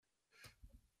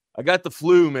I got the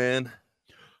flu, man.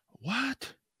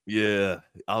 What? Yeah,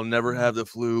 I'll never have the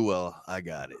flu. Well, I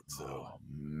got it. So, oh,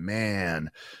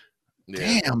 man,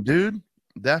 yeah. damn, dude,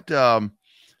 that's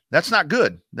not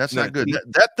good. That's No, not good.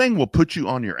 That thing will put you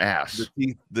on your ass.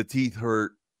 The teeth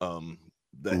hurt. The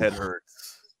head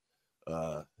hurts.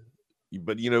 But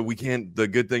we can't. The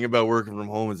good thing about working from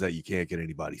home is that you can't get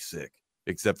anybody sick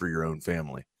except for your own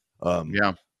family.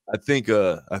 Yeah. I think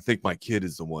my kid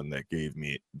is the one that gave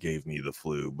me the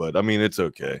flu, but I mean it's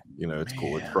okay. It's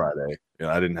cool. It's Friday.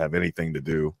 I didn't have anything to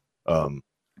do.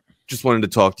 Just wanted to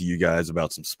talk to you guys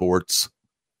about some sports.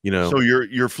 So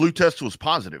your flu test was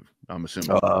positive, I'm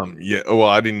assuming. Yeah. Well,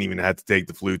 I didn't even have to take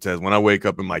the flu test. When I wake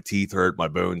up and my teeth hurt, my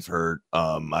bones hurt.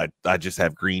 I just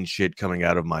have green shit coming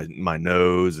out of my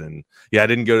nose, and I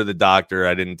didn't go to the doctor.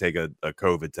 I didn't take a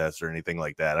COVID test or anything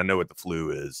like that. I know what the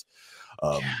flu is.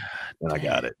 And I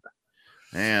got it.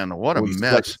 Man, what a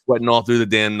mess! Sweating all through the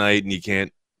damn night, and you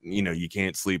can't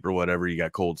sleep or whatever. You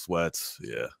got cold sweats.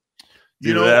 Yeah,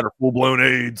 that or full blown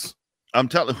AIDS. I'm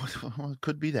telling. Well, it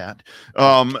could be that.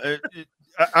 I'm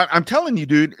telling you,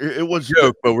 dude. It was a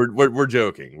joke, but we're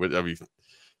joking.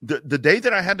 The day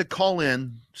that I had to call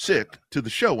in sick to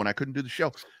the show when I couldn't do the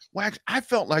show, Wags, I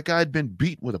felt like I had been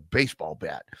beat with a baseball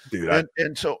bat, dude.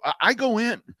 And so I go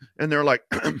in, and they're like,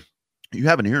 "You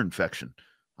have an ear infection."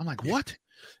 I'm like, "What?"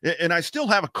 And I still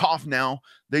have a cough now.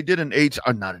 They did an AIDS,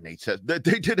 not an AIDS test. They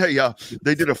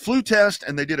did a flu test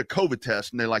and they did a COVID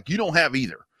test, and they're like, "You don't have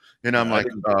either." And I'm like,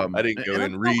 I didn't go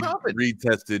in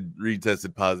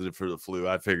retested positive for the flu.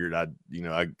 I figured I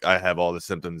have all the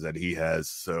symptoms that he has,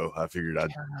 so I figured I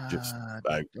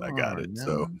got it. No.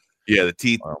 So yeah, the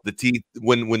teeth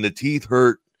when the teeth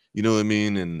hurt, you know what I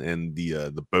mean, and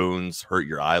the bones hurt,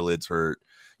 your eyelids hurt.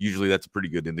 Usually that's a pretty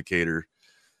good indicator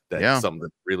that something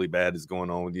really bad is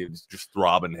going on with you. It's just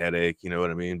throbbing headache, you know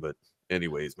what I mean? But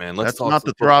anyways, man, that's not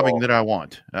the throbbing that I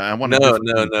want. I want no.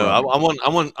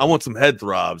 I want some head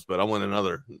throbs, but I want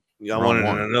another. I want it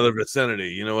in another vicinity.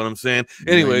 You know what I'm saying?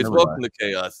 Anyways, welcome to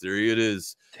Chaos Theory. It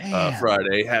is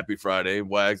Friday. Happy Friday.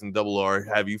 Wags and Double R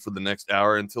have you for the next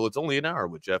hour until it's only an hour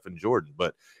with Jeff and Jordan.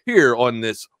 But here on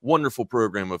this wonderful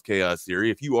program of Chaos Theory,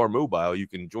 if you are mobile, you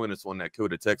can join us on that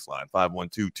Coda text line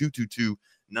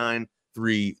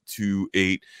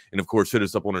 512-222-9328, and of course hit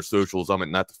us up on our socials. I'm at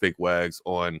Not the Fake Wags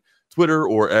on Twitter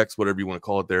or X, whatever you want to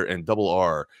call it there, and Double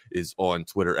R is on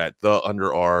Twitter at the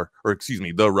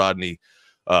Rodney.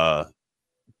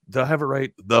 Did I have it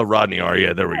right? The Rodney R.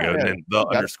 Yeah, there we go. And then the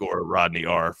underscore Rodney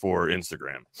R for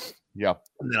Instagram. Yeah.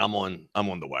 And then I'm on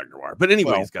the Wagner Wire. But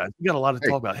anyways, guys, we got a lot to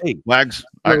talk about. Hey, Wags,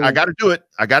 I got to do it.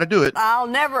 I'll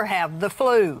never have the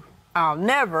flu. I'll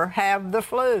never have the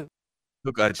flu.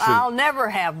 Look, I'll never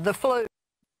have the flu.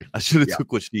 I should have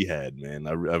took what she had, man.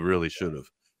 I really should have.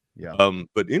 Yeah.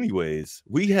 But anyways,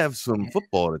 we have some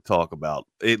football to talk about.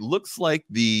 It looks like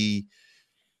the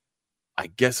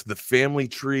family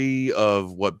tree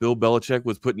of what Bill Belichick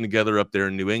was putting together up there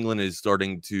in New England is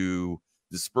starting to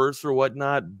disperse or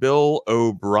whatnot. Bill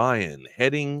O'Brien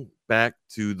heading back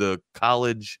to the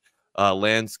college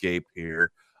landscape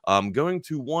here. Going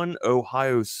to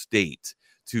Ohio State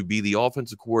to be the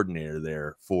offensive coordinator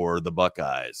there for the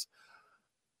Buckeyes.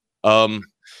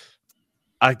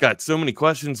 I got so many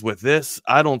questions with this.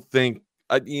 I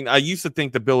used to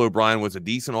think that Bill O'Brien was a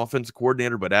decent offensive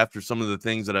coordinator, but after some of the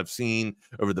things that I've seen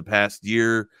over the past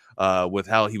year with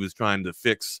how he was trying to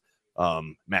fix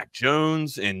Mac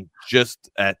Jones and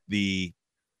just at the,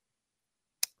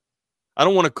 I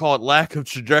don't want to call it lack of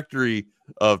trajectory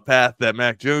of path that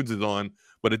Mac Jones is on,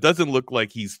 but it doesn't look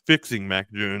like he's fixing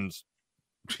Mac Jones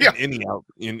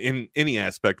in any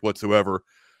aspect whatsoever.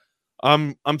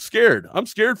 I'm scared. I'm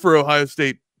scared for Ohio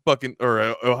State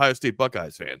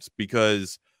Buckeyes fans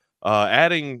because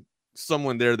adding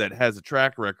someone there that has a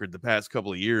track record the past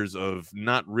couple of years of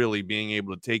not really being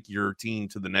able to take your team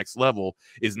to the next level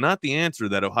is not the answer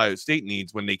that Ohio State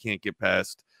needs when they can't get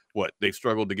past what they've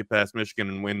struggled to get past Michigan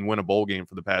and win a bowl game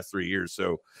for the past 3 years.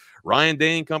 So Ryan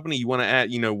Day and company, you want to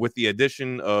add, with the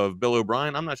addition of Bill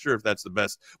O'Brien, I'm not sure if that's the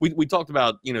best. We talked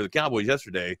about, the Cowboys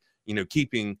yesterday,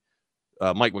 keeping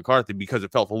Mike McCarthy because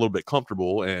it felt a little bit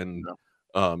comfortable and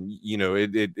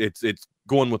it's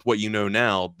going with what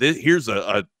now. Here's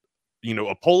a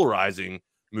polarizing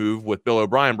move with Bill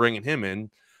O'Brien, bringing him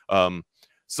in,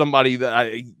 somebody that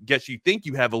I guess you think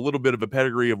you have a little bit of a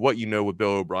pedigree of what with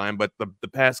Bill O'Brien, but the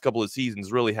past couple of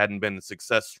seasons really hadn't been a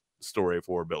success story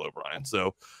for Bill O'Brien.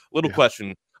 So a little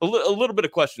bit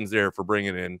of questions there for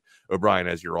bringing in O'Brien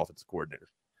as your offensive coordinator.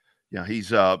 Yeah,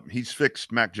 he's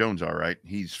fixed Mac Jones, all right.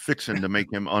 He's fixing to make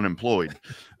him unemployed.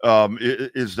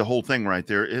 Is the whole thing right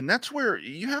there, and that's where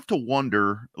you have to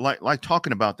wonder, like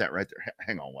talking about that right there.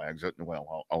 Hang on, Wags.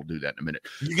 Well, I'll do that in a minute.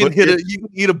 You can you can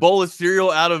eat a bowl of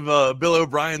cereal out of Bill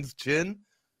O'Brien's chin.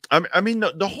 I mean,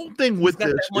 the whole thing with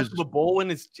this that much of a bowl in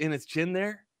his chin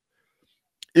there.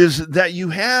 Is that you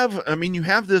have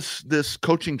this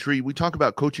coaching tree. We talk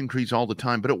about coaching trees all the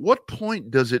time, but at what point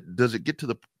does it get to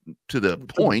the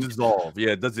point dissolve?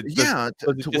 Yeah, does it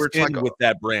to where it's like with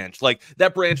that branch, like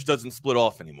that branch doesn't split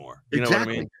off anymore? You know what I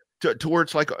mean? To where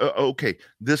it's like okay,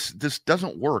 this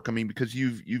doesn't work. I mean, because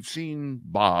you've seen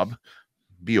Bob,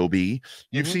 B.O.B.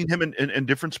 You've seen him in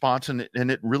different spots, and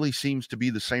it really seems to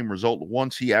be the same result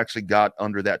once he actually got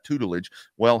under that tutelage.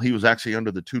 Well, he was actually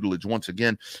under the tutelage once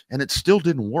again, and it still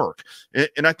didn't work.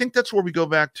 And I think that's where we go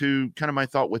back to kind of my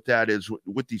thought with that is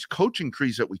with these coaching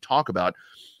trees that we talk about.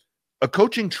 A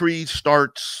coaching tree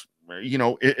starts,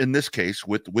 in this case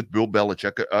with Bill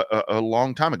Belichick a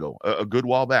long time ago, a good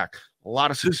while back. A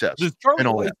lot of success. Does Charlie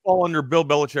White fall under Bill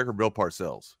Belichick or Bill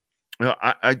Parcells?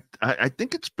 I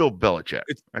think it's Bill Belichick.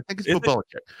 I think it's Bill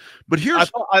Belichick. But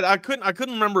here's I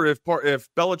couldn't remember if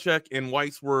Belichick and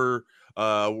Weiss were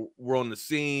on the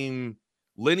same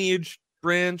lineage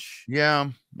branch. Yeah,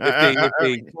 if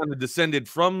they kind of descended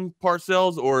from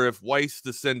Parcells, or if Weiss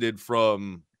descended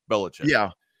from Belichick.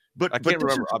 Yeah, but I can't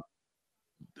remember.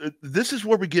 This is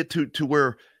where we get to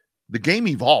where the game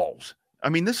evolves. I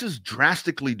mean, this is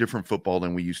drastically different football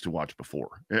than we used to watch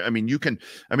before. I mean,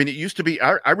 it used to be,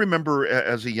 I remember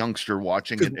as a youngster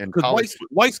watching and college.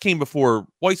 Weiss came before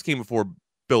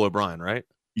Bill O'Brien, right?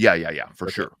 Yeah, for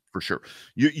sure.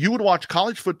 You would watch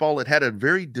college football. It had a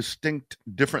very distinct,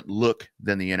 different look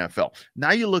than the NFL. Now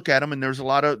you look at them, and there's a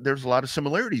lot of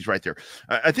similarities right there.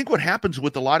 I think what happens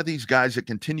with a lot of these guys that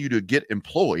continue to get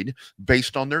employed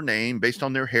based on their name, based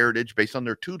on their heritage, based on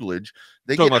their tutelage,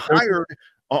 they get hired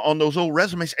on those old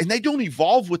resumes, and they don't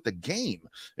evolve with the game.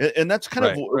 And that's kind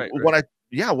of what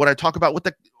I talk about with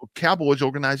the Cowboys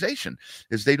organization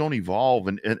is they don't evolve.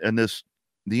 And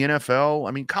the NFL,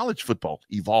 I mean, college football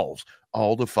evolves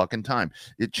all the fucking time.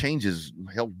 It changes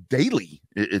daily.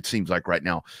 It seems like right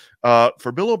now.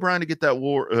 For Bill O'Brien to get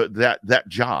that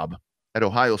job at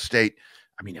Ohio State,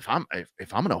 I mean, if I'm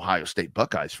an Ohio State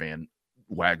Buckeyes fan,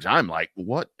 Wags, I'm like,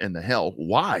 what in the hell?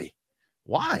 Why?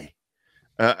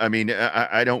 I mean,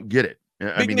 I don't get it.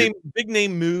 Big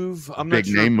name move. I'm not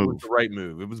sure if it was the right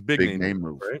move. It was big name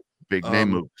move, right? Big name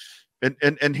move.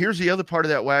 And here's the other part of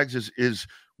that, Wags, is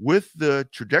with the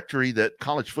trajectory that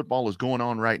college football is going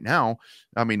on right now.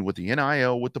 I mean, with the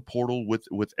NIL, with the portal,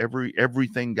 with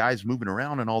everything, guys moving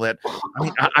around and all that.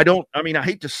 I mean, I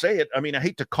hate to say it. I mean, I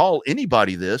hate to call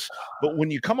anybody this, but when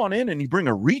you come on in and you bring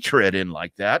a retread in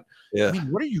like that, I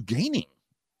mean, what are you gaining?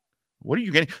 What are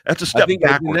you getting? That's a step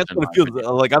backwards. That's what it feels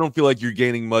like. I don't feel like you're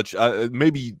gaining much.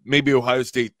 Maybe Ohio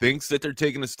State thinks that they're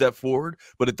taking a step forward,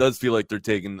 but it does feel like they're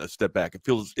taking a step back. It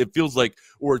feels like,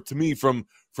 or to me, from,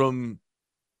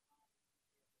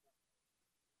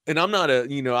 and I'm not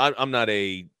I'm not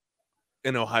an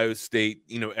Ohio State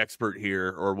expert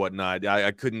here or whatnot.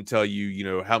 I couldn't tell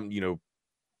you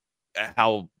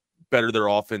how better their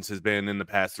offense has been in the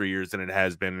past 3 years than it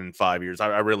has been in 5 years.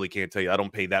 I really can't tell you. I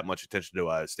don't pay that much attention to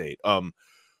Ohio State.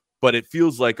 But it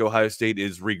feels like Ohio State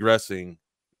is regressing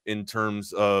in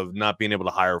terms of not being able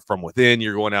to hire from within.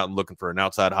 You're going out and looking for an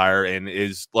outside hire, and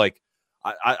is like,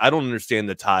 I don't understand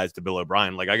the ties to Bill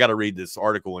O'Brien. Like, I got to read this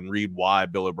article and read why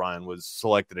Bill O'Brien was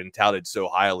selected and touted so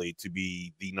highly to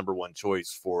be the number one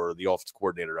choice for the offensive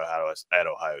coordinator at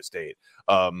Ohio State.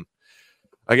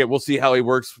 We'll see how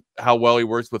well he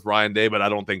works with Ryan Day, but I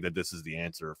don't think that this is the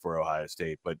answer for Ohio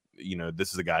State. But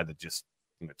this is a guy that just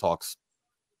talks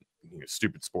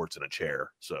stupid sports in a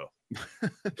chair. So,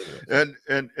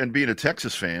 and being a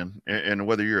Texas fan, and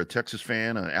whether you're a Texas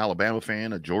fan, an Alabama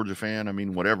fan, a Georgia fan, I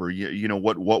mean, whatever, you know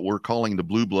what we're calling the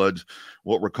blue bloods,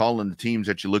 what we're calling the teams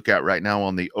that you look at right now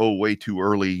on the way too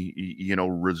early,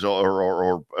 result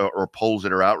or polls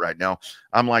that are out right now.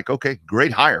 I'm like, okay,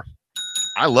 great hire.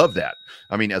 I love that.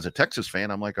 I mean, as a Texas fan,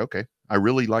 I'm like, okay, I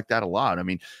really like that a lot. I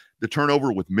mean, the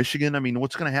turnover with Michigan, I mean,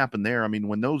 what's going to happen there? I mean,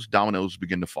 when those dominoes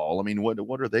begin to fall, I mean, what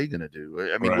are they going to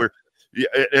do? I mean,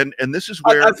 and this is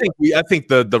where I think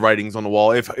the writing's on the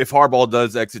wall. If Harbaugh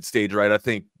does exit stage right, I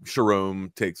think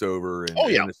Jerome takes over. And,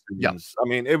 I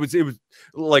mean, it was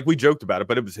like we joked about it,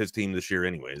 but it was his team this year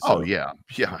anyways. So. Oh yeah,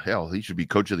 hell, he should be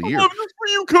coach of the year. I love this for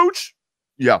you, coach.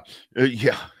 Yeah.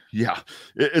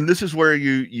 And this is where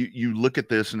you look at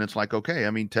this and it's like, okay, I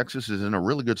mean, Texas is in a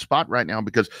really good spot right now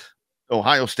because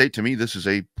Ohio State, to me, this is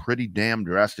a pretty damn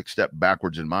drastic step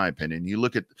backwards, in my opinion. You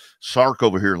look at Sark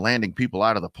over here landing people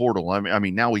out of the portal. I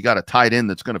mean, now we got a tight end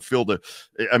that's going to fill the.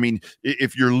 I mean,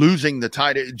 if you're losing the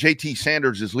tight end, JT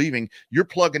Sanders is leaving, you're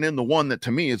plugging in the one that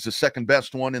to me is the second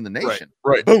best one in the nation.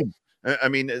 Right. Boom. I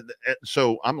mean,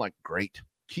 so I'm like, great.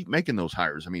 Keep making those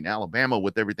hires. I mean, Alabama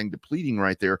with everything depleting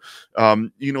right there.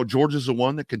 Georgia's the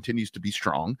one that continues to be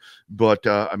strong. But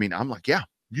I mean, I'm like, yeah.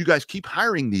 You guys keep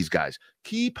hiring these guys.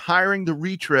 Keep hiring the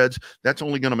retreads. That's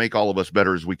only going to make all of us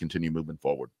better as we continue moving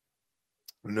forward.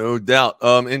 No doubt.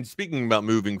 And speaking about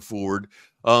moving forward,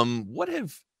 can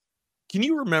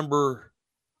you remember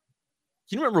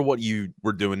what you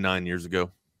were doing 9 years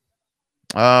ago?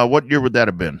 What year would that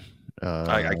have been?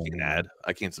 I can't add.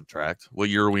 I can't subtract. What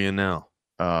year are we in now?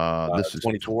 This is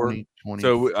 24.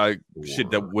 So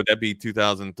would that be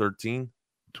 2013?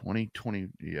 2020,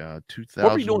 yeah, 2000.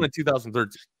 What were you doing in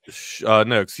 2013?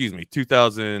 No, excuse me,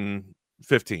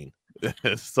 2015.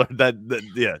 So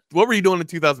yeah. What were you doing in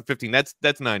 2015?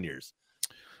 That's 9 years.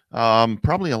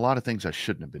 Probably a lot of things I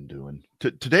shouldn't have been doing.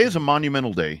 Today is a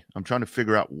monumental day. I'm trying to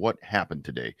figure out what happened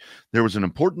today. There was an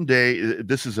important day.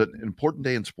 This is an important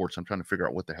day in sports. I'm trying to figure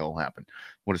out what the hell happened.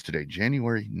 What is today?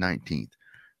 January 19th.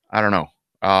 I don't know.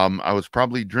 I was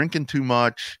probably drinking too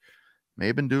much. May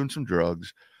have been doing some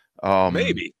drugs.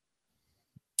 Maybe.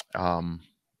 I don't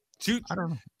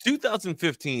know.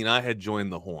 2015, I had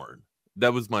joined the Horn.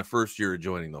 That was my first year of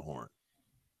joining the Horn.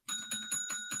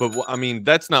 But I mean,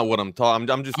 that's not what I'm talking.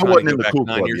 I'm just trying to go back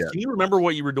 9 years. Can you remember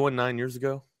what you were doing 9 years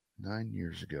ago? 9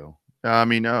 years ago. I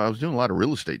mean, I was doing a lot of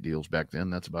real estate deals back then.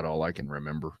 That's about all I can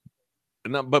remember.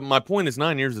 But my point is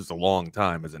 9 years is a long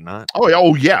time, is it not?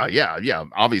 Oh, yeah.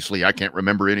 Obviously, I can't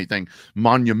remember anything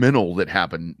monumental that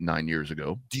happened 9 years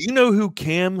ago. Do you know who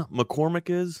Cam McCormick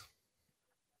is?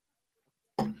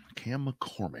 Cam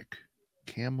McCormick.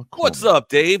 What's up,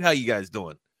 Dave? How you guys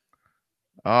doing?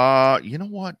 You know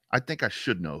what? I think I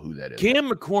should know who that is. Cam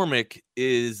McCormick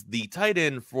is the tight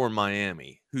end for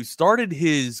Miami who started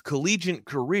his collegiate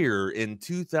career in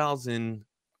 2000.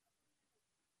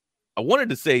 I wanted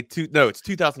to say it's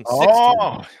 2016.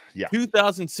 Oh, yeah.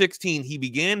 2016, he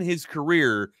began his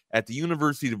career at the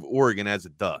University of Oregon as a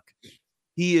Duck.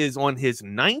 He is on his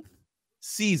 9th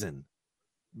season.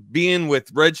 Being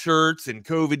with red shirts and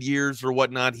COVID years or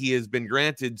whatnot, he has been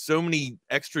granted so many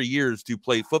extra years to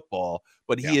play football,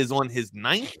 but he is on his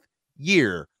 9th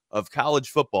year of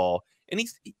college football, and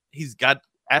he's got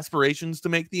aspirations to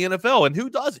make the NFL. And who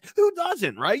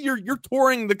doesn't, right? You're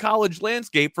touring the college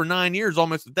landscape for 9 years,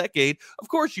 almost a decade. Of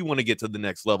course you want to get to the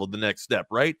next level, the next step,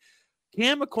 right?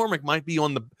 Cam McCormick might be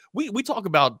on the we talk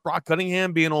about Brock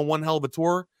Cunningham being on one hell of a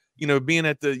tour, being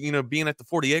at the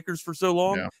 40 acres for so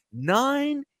long.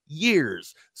 9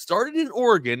 years, started in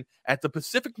Oregon at the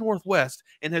Pacific Northwest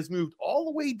and has moved all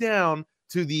the way down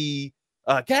to the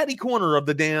catty corner of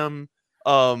the damn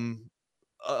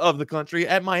of the country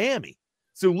at Miami.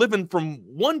 So living from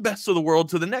one best of the world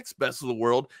to the next best of the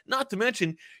world, not to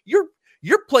mention you're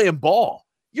playing ball.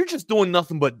 You're just doing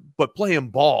nothing but playing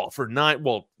ball for 9.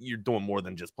 Well, you're doing more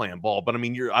than just playing ball, but I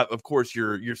mean, of course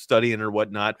you're studying or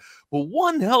whatnot. But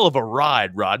one hell of a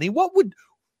ride, Rodney. What would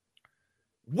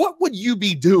you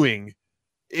be doing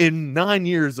in 9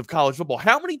 years of college football?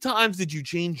 How many times did you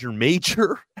change your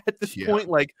major at this point?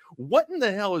 Like, what in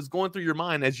the hell is going through your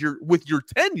mind with your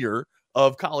tenure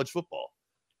of college football?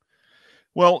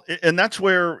 Well, and that's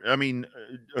where, I mean,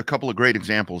 a couple of great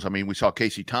examples. I mean, we saw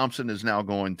Casey Thompson is now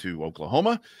going to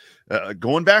Oklahoma,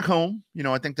 going back home.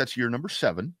 I think that's year number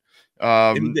 7.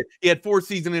 He had 4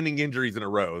 season-ending injuries in a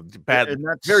row.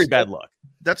 Very bad luck.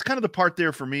 That's kind of the part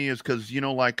there for me, is because,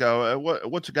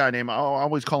 what's a guy named, I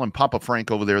always call him Papa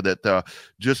Frank over there, that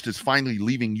just is finally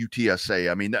leaving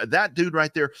UTSA. I mean, that dude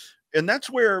right there. And that's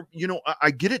where,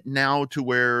 I get it now, to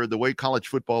where the way college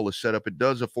football is set up, it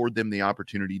does afford them the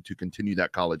opportunity to continue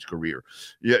that college career.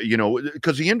 Yeah,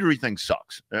 because the injury thing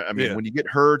sucks. I mean, when you get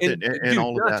hurt and dude,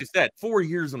 all of that. Just that 4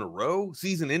 years in a row,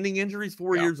 season-ending injuries,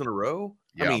 4 years in a row.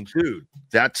 Yeah. I mean, dude,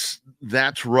 that's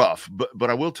rough. But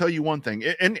I will tell you one thing,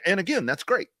 and again, that's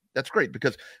great. That's great,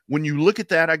 because when you look at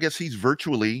that, I guess he's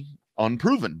virtually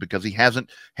unproven, because he hasn't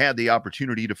had the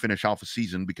opportunity to finish off a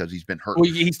season because he's been hurt.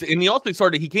 Well, he also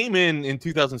started. He came in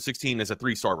 2016 as a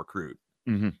 3-star recruit.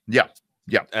 Mm-hmm. Yeah.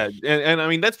 And I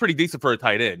mean, that's pretty decent for a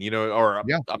tight end, Or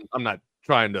I'm not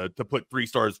trying to put 3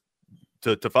 stars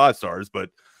to 5 stars,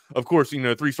 but of course,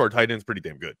 3-star tight end is pretty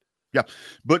damn good. Yeah.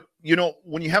 But,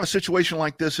 when you have a situation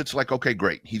like this, it's like, okay,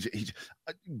 great.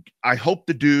 I hope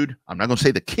the dude, I'm not going to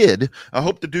say the kid, I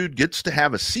hope the dude gets to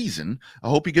have a season. I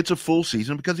hope he gets a full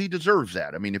season, because he deserves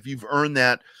that. I mean, if you've earned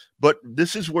that, but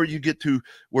this is where you get to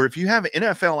where if you have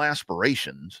NFL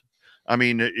aspirations, I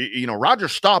mean, Roger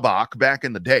Staubach back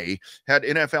in the day had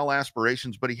NFL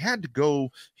aspirations, but he had to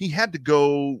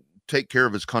go take care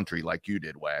of his country like you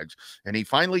did, Wags. And he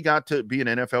finally got to be an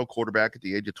NFL quarterback at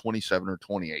the age of 27 or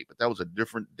 28, but that was a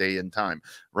different day and time.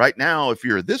 Right now, if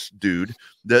you're this dude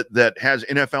that has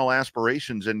NFL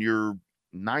aspirations and you're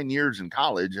 9 years in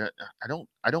college, I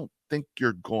don't think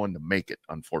you're going to make it,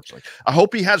 unfortunately. I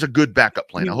hope he has a good backup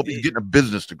plan. I hope he's getting a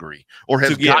business degree or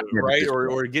has gotten it, right,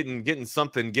 or getting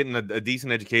something, getting a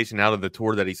decent education out of the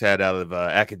tour that he's had out of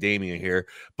academia here.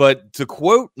 But to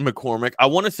quote McCormick, I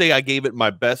want to say I gave it my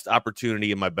best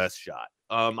opportunity and my best shot.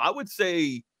 I would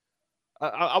say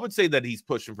that he's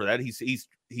pushing for that.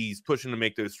 He's pushing to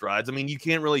make those strides. I mean, you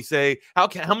can't really say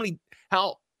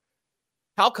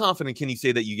how confident can you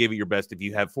say that you gave it your best if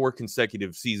you have 4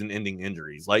 consecutive season-ending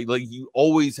injuries? Like you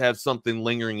always have something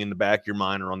lingering in the back of your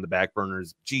mind or on the back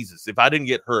burners. Jesus, if I didn't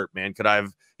get hurt, man, could I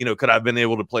have been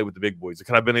able to play with the big boys?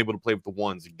 Could I have been able to play with the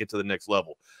ones and get to the next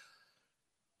level?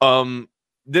 To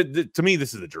me,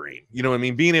 this is a dream. You know what I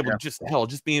mean? Being able to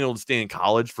just being able to stay in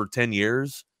college for 10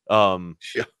 years. I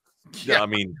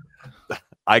mean,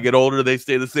 I get older, they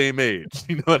stay the same age.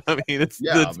 You know what I mean? It's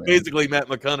basically Matt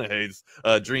McConaughey's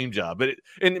dream job. But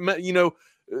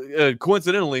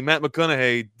coincidentally, Matt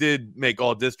McConaughey did make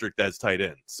All District as tight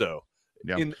end. So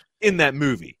in that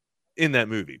movie,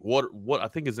 what I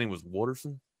think his name was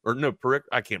Watterson or no, Perick.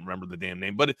 I can't remember the damn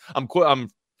name. But I'm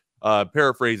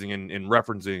paraphrasing and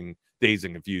referencing Dazed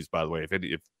and Confused. By the way,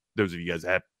 if those of you guys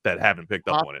that haven't picked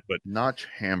up on it, but Notch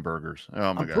hamburgers.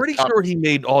 Oh my God! I'm pretty sure he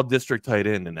made All District tight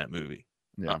end in that movie.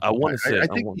 Yeah, I want to say. I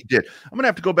think he did. I'm gonna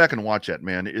have to go back and watch that,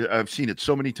 man. I've seen it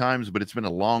so many times, but it's been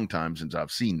a long time since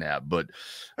I've seen that. But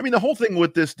I mean, the whole thing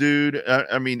with this dude.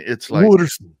 I mean, it's like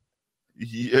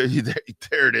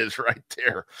there it is, right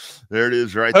there. There it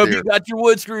is, right there. Hope you got your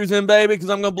wood screws in, baby, because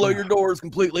I'm gonna blow your doors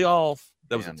completely off.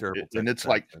 That was a terrible. And it's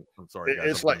like, I'm sorry,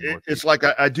 guys. It's like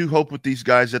I do hope with these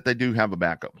guys that they do have a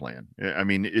backup plan. I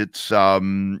mean, it's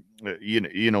living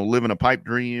a pipe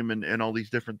dream and all these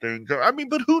different things. I mean,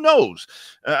 but who knows?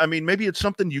 I mean, maybe it's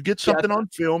something you get something on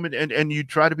film and you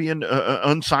try to be an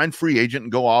unsigned free agent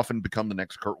and go off and become the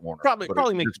next Kurt Warner.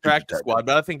 Probably make the practice squad,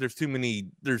 but I think there's too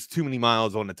many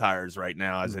miles on the tires right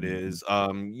now as it is.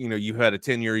 You've had a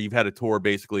tenure, you've had a tour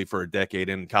basically for a decade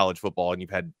in college football, and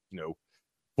you've had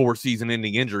 4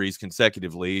 season-ending injuries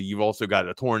consecutively. You've also got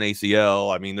a torn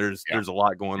ACL. I mean, there's a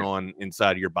lot going on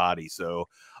inside of your body. So,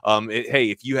 hey,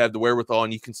 if you have the wherewithal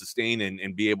and you can sustain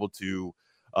and be able to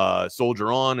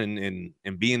soldier on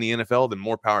and be in the NFL, then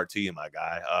more power to you, my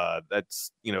guy.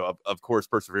 That's of course,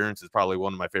 perseverance is probably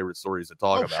one of my favorite stories to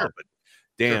talk about. Sure. But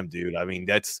damn, dude, I mean,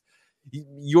 that's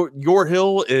your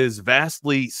hill is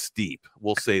vastly steep.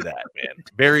 We'll say that, man.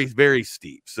 Very, very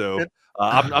steep. So.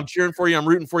 I'm cheering for you. I'm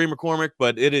rooting for you, McCormick.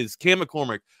 But it is Cam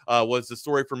McCormick was the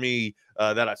story for me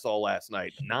that I saw last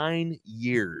night. 9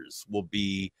 years will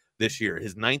be this year,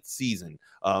 his 9th season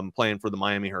playing for the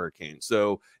Miami Hurricanes.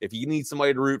 So if you need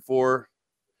somebody to root for,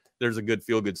 there's a good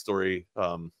feel-good story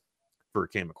for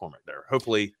Cam McCormick there.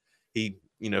 Hopefully he,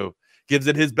 gives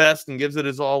it his best and gives it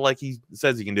his all like he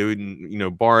says he can do,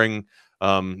 and, barring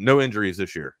no injuries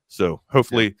this year. So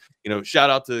hopefully, shout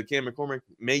out to Cam McCormick.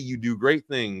 May you do great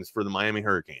things for the Miami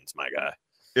Hurricanes, my guy.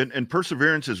 And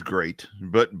perseverance is great,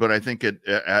 but I think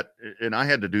and I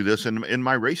had to do this in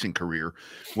my racing career,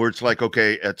 where it's like,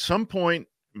 okay, at some point,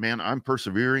 man, I'm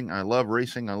persevering. I love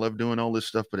racing. I love doing all this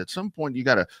stuff, but at some point, you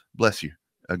got to bless you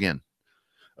again.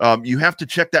 You have to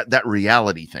check that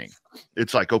reality thing.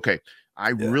 It's like, okay,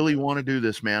 I really want to do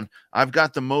this, man. I've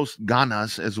got the most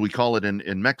ganas, as we call it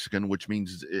in Mexican, which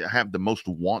means I have the most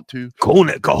want to.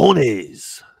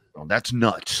 Cojones. Oh, that's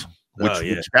nuts. That's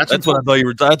what I thought you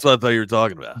were. That's what I thought you were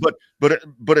talking about.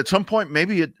 But at some point,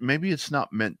 maybe it's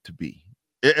not meant to be,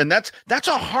 and that's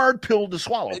a hard pill to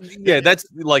swallow. Yeah, that's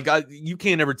like you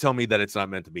can't ever tell me that it's not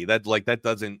meant to be. That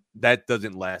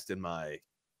doesn't last in my.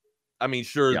 I mean,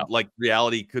 sure, like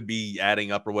reality could be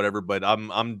adding up or whatever, but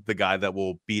I'm the guy that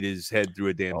will beat his head through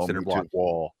a damn cinder block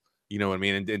wall. You know what I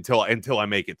mean? And until I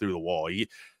make it through the wall,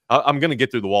 I'm gonna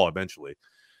get through the wall eventually.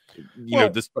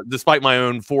 Despite my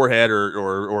own forehead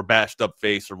or bashed up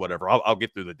face or whatever, I'll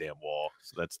get through the damn wall.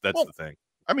 So that's the thing.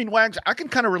 I mean, Wags, I can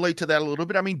kind of relate to that a little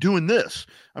bit. I mean, doing this.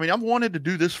 I mean, I've wanted to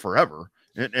do this forever.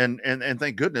 And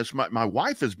thank goodness my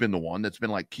wife has been the one that's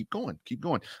been like, keep going.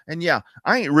 And yeah,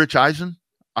 I ain't Rich Eisen.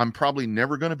 I'm probably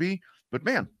never going to be, but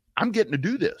man, I'm getting to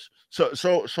do this.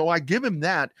 So I give him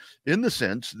that in the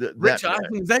sense that Rich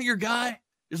Eisen, is that your guy?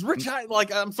 Is Rich Eisen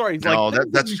like? I'm sorry, he's no, like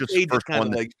that's just the first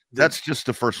one. That's just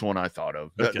the first one I thought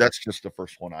of. Okay. That's just the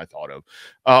first one I thought of.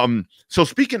 So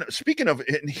speaking of,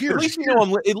 and here's at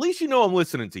least you know I'm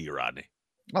listening to you, Rodney.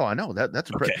 Oh, I know that's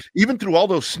impressive. Okay. Even through all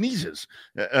those sneezes,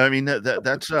 I mean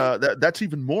that's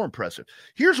even more impressive.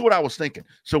 Here's what I was thinking.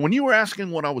 So when you were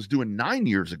asking what I was doing 9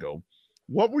 years ago,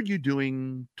 what were you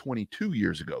doing 22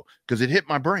 years ago? Because it hit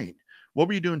my brain. What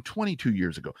were you doing 22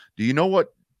 years ago? Do you know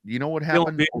what Killing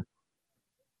happened? people.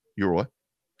 You were what?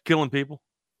 Killing people.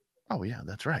 Oh yeah,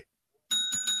 that's right.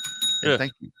 Yeah. And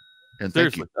thank you. And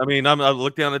Seriously. thank you. I mean, I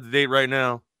look down at the date right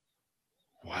now.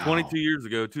 Wow. 22 years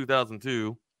ago,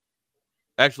 2002.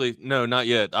 Actually, no, not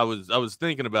yet. I was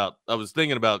thinking about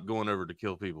going over to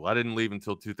kill people. I didn't leave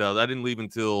until 2000. I didn't leave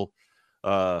until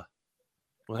I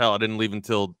didn't leave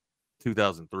until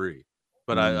 2003.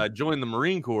 But I joined the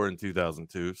Marine Corps in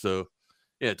 2002. So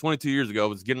yeah, 22 years ago, I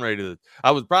was getting ready to.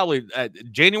 I was probably at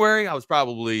January. I was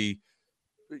probably,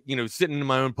 sitting in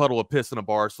my own puddle of piss in a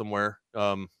bar somewhere,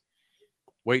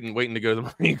 waiting to go to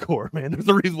the Marine Corps. Man, there's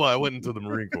a reason why I went into the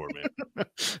Marine Corps,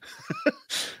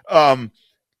 man.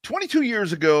 22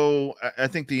 years ago, I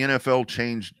think the NFL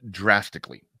changed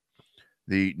drastically.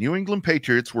 The New England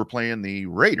Patriots were playing the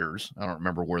Raiders. I don't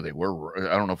remember where they were.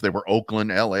 I don't know if they were Oakland,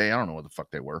 LA. I don't know where the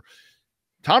fuck they were.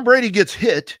 Tom Brady gets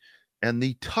hit, and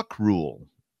the tuck rule.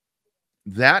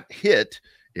 That hit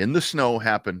in the snow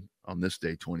happened on this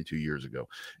day 22 years ago.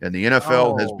 And the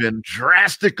NFL has been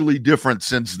drastically different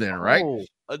since then, right?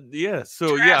 Yeah.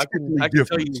 So I can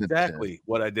tell you exactly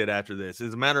what I did after this.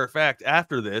 As a matter of fact,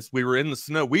 after this, we were in the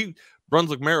snow. I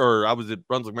was at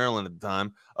Brunswick, Maryland at the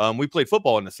time. We played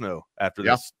football in the snow after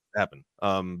this happened,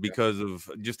 because of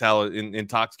just how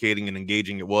intoxicating and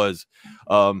engaging it was.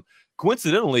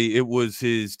 Coincidentally, it was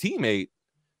his teammate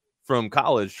from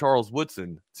college, Charles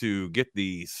Woodson, to get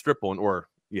the strip on, or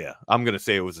yeah, I'm gonna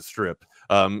say it was a strip.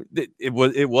 It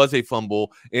was a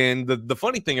fumble, and the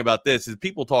funny thing about this is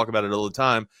people talk about it all the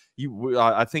time.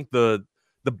 I think the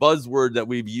buzzword that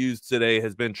we've used today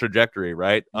has been trajectory,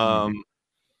 right?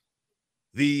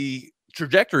 The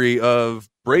trajectory of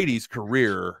Brady's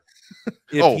career.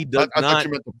 If he does I thought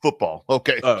you meant the football.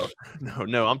 Okay. Oh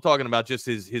no, I'm talking about just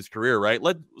his career, right?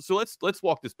 Let's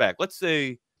walk this back. Let's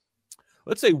say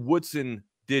Woodson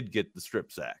did get the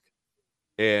strip sack,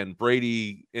 and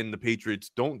Brady and the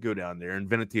Patriots don't go down there, and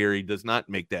Vinatieri does not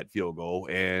make that field goal,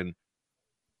 and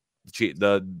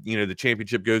the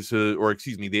championship goes to, or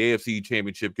excuse me, the AFC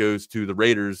championship goes to the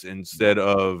Raiders instead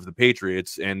of the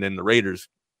Patriots, and then the Raiders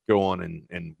go on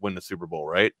and win the Super Bowl,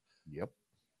 right? Yep.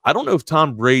 I don't know if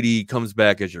Tom Brady comes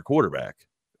back as your quarterback.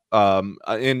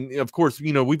 And of course,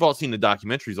 we've all seen the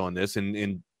documentaries on this,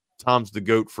 and Tom's the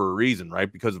GOAT for a reason,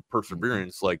 right? Because of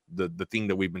perseverance, like the thing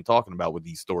that we've been talking about with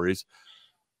these stories.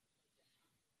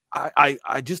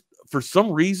 I just, for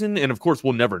some reason, and of course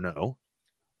we'll never know,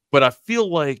 but I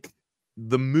feel like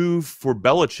the move for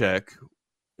Belichick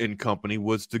and company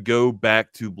was to go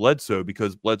back to Bledsoe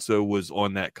because Bledsoe was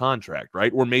on that contract,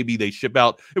 right? Or maybe they ship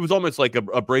out. It was almost like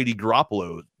a Brady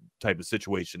Garoppolo type of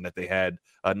situation that they had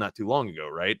not too long ago,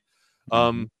 right?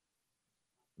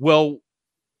 Well,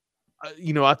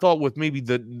 I thought with maybe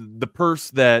the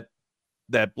purse that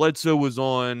Bledsoe was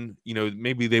on,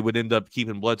 maybe they would end up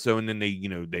keeping Bledsoe, and then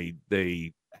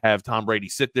they have Tom Brady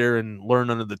sit there and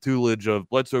learn under the tutelage of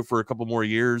Bledsoe for a couple more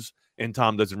years, and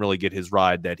Tom doesn't really get his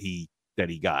ride that he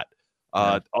got.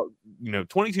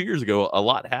 22 years ago, a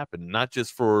lot happened, not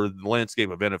just for the landscape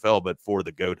of NFL, but for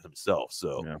the GOAT himself.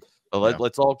 So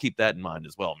let's all keep that in mind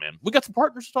as well, man. We got some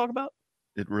partners to talk about.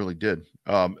 It really did.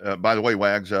 By the way,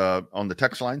 Wags, on the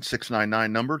text line,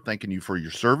 699 number, thanking you for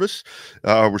your service.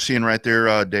 We're seeing right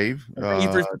there, Dave. Thank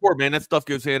you for support, man. That stuff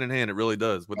goes hand in hand. It really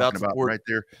does. Without support, right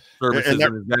there, service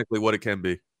isn't exactly what it can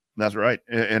be. That's right.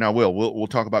 And I will. We'll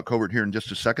talk about Covert here in just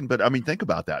a second. But I mean, think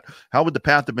about that. How would the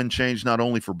path have been changed not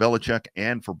only for Belichick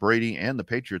and for Brady and the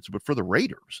Patriots, but for the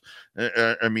Raiders?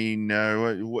 I mean,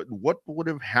 what would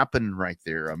have happened right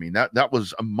there? I mean, that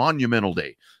was a monumental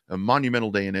day in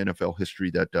NFL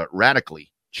history that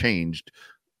radically changed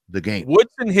the game.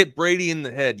 Woodson hit Brady in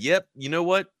the head. Yep. You know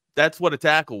what? That's what a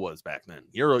tackle was back then.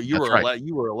 You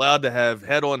were allowed to have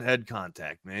head-on-head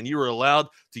contact, man. You were allowed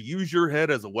to use your head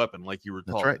as a weapon, like you were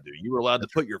taught to do. You were allowed to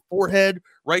put your forehead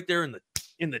right there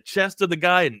in the chest of the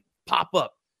guy and pop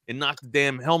up and knock the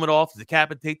damn helmet off,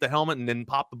 decapitate the helmet, and then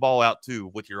pop the ball out too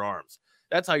with your arms.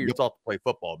 That's how you're taught to play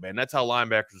football, man. That's how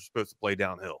linebackers are supposed to play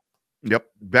downhill. Yep.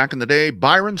 Back in the day,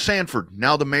 Byron Sanford,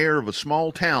 now the mayor of a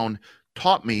small town,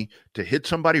 taught me to hit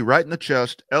somebody right in the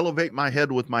chest, elevate my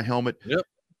head with my helmet. Yep.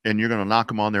 And you're going to knock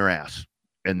them on their ass.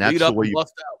 And that's the way you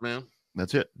bust out, man.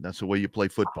 That's it. That's the way you play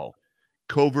football.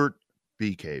 Covert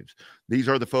Bee Caves. These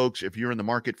are the folks, if you're in the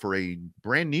market for a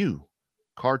brand new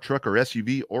car, truck, or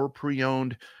SUV, or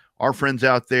pre-owned, our friends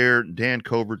out there, Dan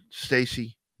Covert,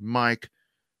 Stacy, Mike,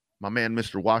 my man,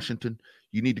 Mr. Washington,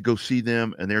 you need to go see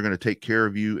them, and they're going to take care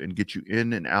of you and get you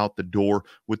in and out the door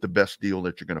with the best deal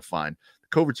that you're going to find.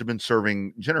 Coverts have been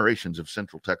serving generations of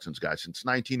Central Texans guys since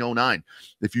 1909.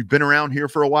 If you've been around here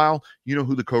for a while, you know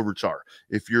who the Coverts are.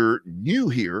 If you're new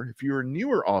here, if you're a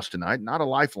newer Austinite, not a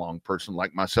lifelong person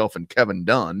like myself and Kevin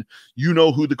Dunn, you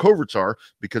know who the Coverts are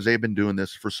because they've been doing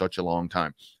this for such a long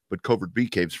time. But Covert Bee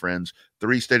Caves, friends,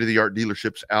 3 state-of-the-art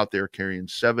dealerships out there carrying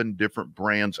 7 different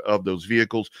brands of those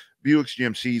vehicles: Buicks,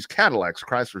 GMCs, Cadillacs,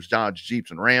 Chryslers, Dodge,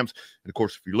 Jeeps, and Rams. And of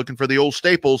course, if you're looking for the old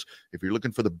staples, if you're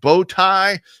looking for the bow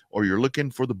tie, or you're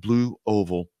looking for the blue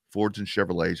oval, Fords and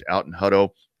Chevrolets out in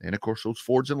Hutto, and of course, those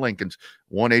Fords and Lincolns,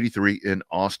 183 in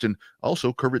Austin.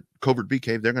 Also, Covert Bee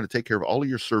Cave, they're going to take care of all of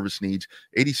your service needs,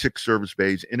 86 service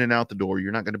bays, in and out the door.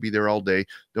 You're not going to be there all day.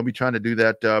 Don't be trying to do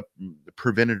that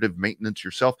preventative maintenance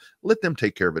yourself. Let them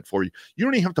take care of it for you. You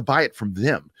don't even have to buy it from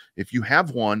them. If you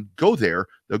have one, go there.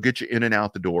 They'll get you in and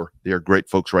out the door. They are great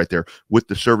folks right there with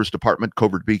the service department,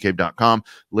 covertbeecave.com.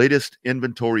 Latest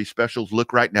inventory specials.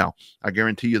 Look right now. I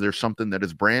guarantee you there's something that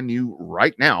is brand new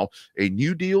right now. A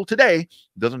new deal today.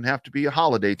 Doesn't have to be a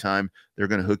holiday time. They're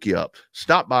going to hook you up.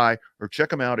 Stop by or check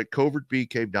them out at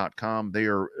covertbeecave.com. They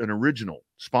are an original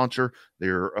sponsor.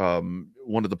 They're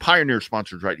one of the pioneer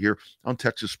sponsors right here on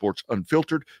Texas Sports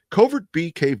Unfiltered.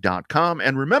 covertbeecave.com.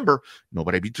 And remember,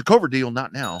 nobody beats a Covert deal,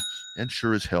 not now, and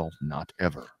sure as hell not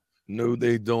ever. No,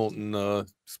 they don't. And of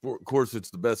course,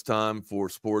 it's the best time for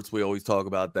sports. We always talk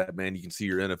about that, man. You can see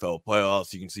your NFL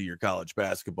playoffs. You can see your college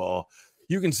basketball.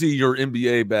 You can see your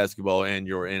NBA basketball and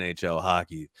your NHL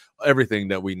hockey, everything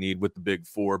that we need with the Big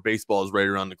Four. Baseball is right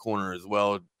around the corner as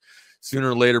well.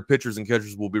 Sooner or later, pitchers and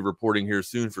catchers will be reporting here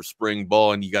soon for spring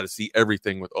ball, and you got to see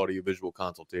everything with audiovisual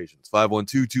consultations.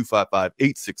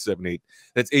 512-255-8678.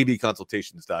 That's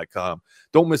avconsultations.com.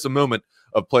 Don't miss a moment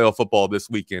of playoff football this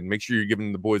weekend. Make sure you're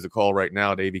giving the boys a call right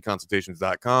now at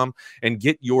avconsultations.com and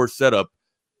get your setup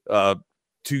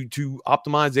to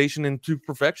optimization and to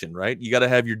perfection, right? You got to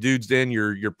have your dudes den,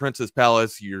 your Princess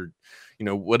Palace, your,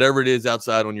 whatever it is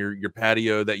outside on your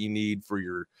patio that you need for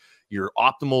your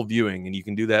optimal viewing. And you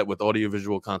can do that with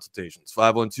audiovisual consultations.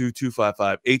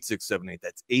 512-255-8678.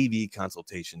 That's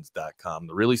avconsultations.com.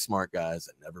 The really smart guys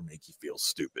that never make you feel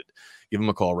stupid. Give them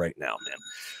a call right now, man.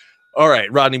 All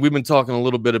right, Rodney, we've been talking a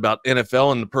little bit about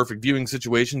NFL and the perfect viewing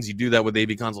situations. You do that with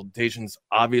AV Consultations.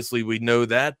 Obviously, we know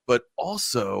that, but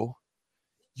also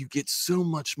you get so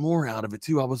much more out of it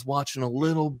too. I was watching a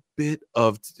little bit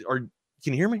of, can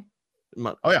you hear me?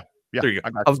 Oh yeah. There you go.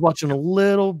 I was watching a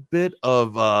little bit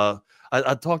of, I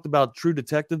talked about True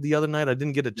Detective the other night. I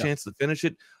didn't get a chance to finish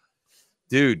it.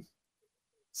 Dude,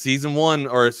 season 1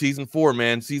 or season 4,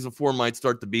 man, season 4 might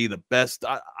start to be the best.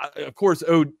 Of course,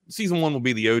 season 1 will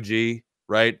be the OG,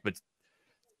 right? But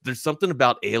there's something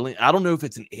about Alien. I don't know if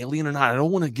it's an alien or not. I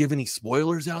don't want to give any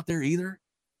spoilers out there either.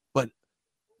 But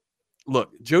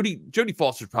look, Jodie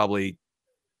Foster's probably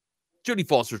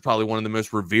one of the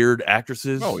most revered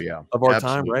actresses of our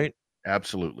time, right?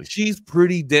 Absolutely. She's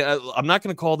pretty I'm not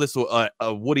going to call this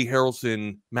a Woody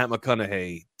Harrelson, Matt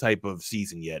McConaughey type of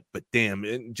season yet, but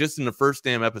damn, just in the first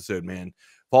damn episode, man,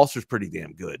 Foster's pretty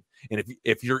damn good. And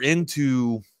if you're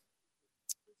into,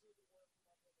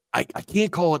 I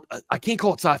can't call it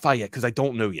sci-fi yet because I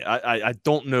don't know yet. I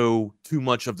don't know too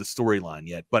much of the storyline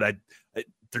yet, but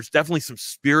there's definitely some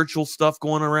spiritual stuff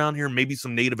going around here. Maybe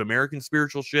some Native American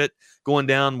spiritual shit going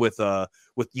down with the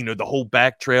whole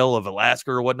back trail of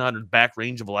Alaska or whatnot, or back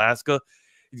range of Alaska.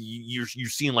 You're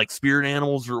seeing like spirit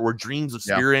animals or dreams of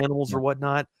spirit animals or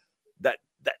whatnot. That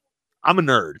I'm a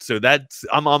nerd, so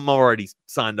I'm already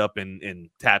signed up and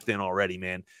tapped in already,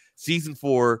 man. Season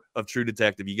 4 of True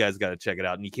Detective, you guys got to check it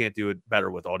out, and you can't do it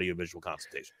better with audiovisual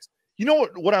consultations. You know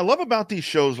what I love about these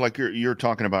shows, like you're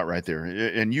talking about right there,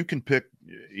 and you can pick,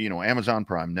 Amazon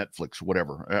Prime, Netflix,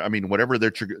 whatever. I mean, whatever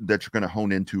that you're going to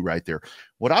hone into right there.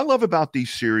 What I love about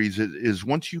these series is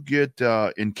once you get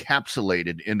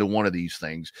encapsulated into one of these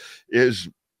things, is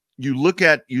you look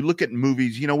at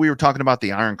movies. We were talking about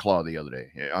the Iron Claw the other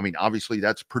day. I mean, obviously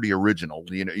that's pretty original,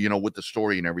 with the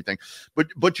story and everything.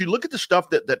 But you look at the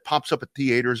stuff that pops up at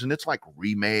theaters, and it's like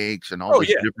remakes and all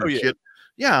this different shit.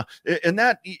 Yeah. And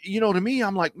that, to me,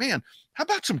 I'm like, man, how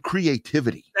about some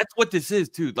creativity? That's what this is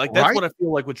too. Like, that's what I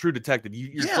feel like with True Detective.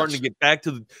 You're starting to get back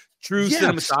to the true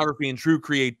cinematography and true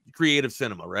creative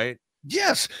cinema, right?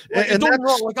 Yes. And don't get me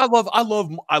wrong, like I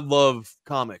love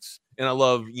comics, and I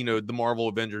love, the Marvel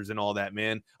Avengers and all that,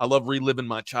 man. I love reliving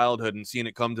my childhood and seeing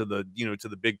it come to the, to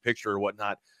the big picture or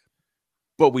whatnot.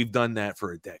 But we've done that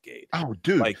for a decade. Oh,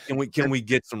 dude! Like, can we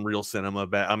get some real cinema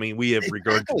back? I mean, we have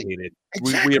regurgitated.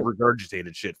 We have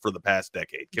regurgitated shit for the past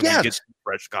decade. Can we get some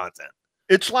fresh content?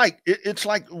 It's like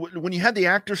when you had the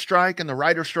actor strike and the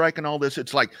writer strike and all this.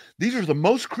 It's like these are the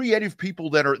most creative people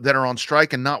that are on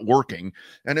strike and not working.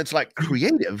 And it's like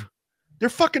creative. They're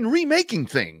fucking remaking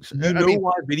things. You know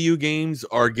why video games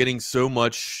are getting so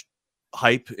much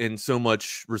hype and so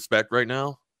much respect right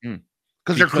now?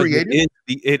 Because they're creative.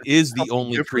 It is the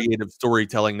only creative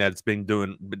storytelling that's been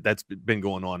going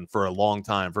on for a long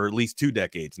time, for at least 2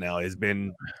 decades now. Has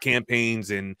been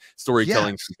campaigns and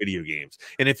storytelling for video games.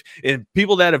 And if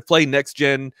people that have played next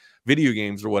gen video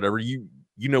games or whatever, you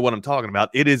know what I'm talking about.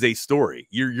 It is a story.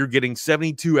 You're getting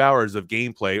 72 hours of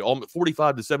gameplay,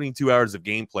 45 to 72 hours of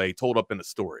gameplay told up in a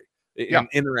story. An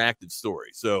interactive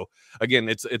story. So again,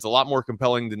 it's a lot more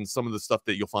compelling than some of the stuff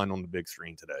that you'll find on the big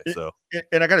screen today. So,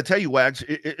 and I got to tell you, Wags,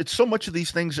 it's so much of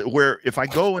these things where if I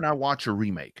go and I watch a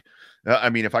remake,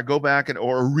 if I go back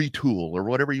or a retool or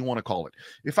whatever you want to call it,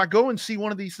 if I go and see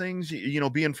one of these things,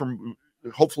 being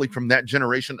hopefully from that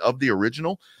generation of the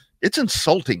original, it's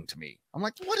insulting to me. I'm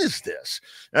like, what is this?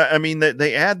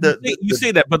 They add you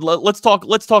say that, but let's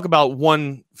talk about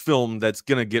one film that's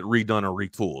gonna get redone or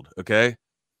retooled. Okay.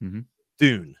 Mm-hmm.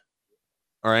 Dune.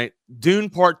 All right.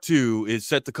 Dune Part 2 is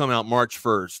set to come out March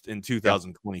 1st in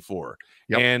 2024.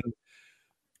 Yep. And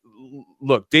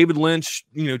look, David Lynch,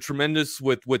 tremendous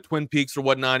with Twin Peaks or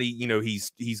whatnot.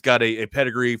 He's got a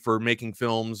pedigree for making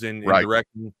films and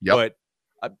directing. Yep. But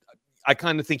I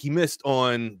kind of think he missed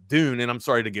on Dune, and I'm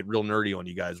sorry to get real nerdy on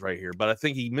you guys right here, but I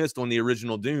think he missed on the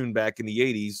original Dune back in the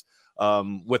 80s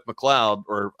with McLeod,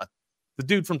 or the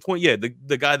dude from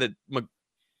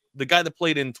the guy that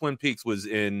played in Twin Peaks was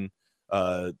in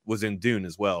Dune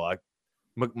as well.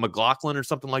 McLaughlin or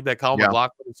something like that. Kyle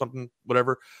McLaughlin or something,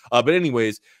 whatever. But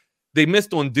anyways, they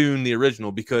missed on Dune, the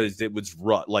original, because it was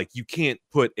like you can't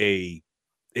put an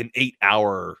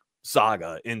 8-hour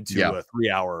saga into a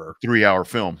 3-hour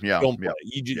film. Film play.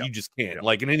 You just can't. Yeah.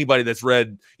 Like, and anybody that's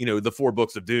read, the 4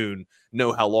 books of Dune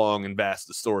know how long and vast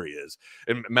the story is.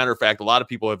 And matter of fact, a lot of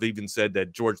people have even said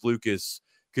that George Lucas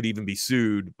could even be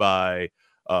sued by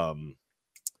the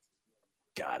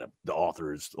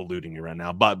author is eluding me right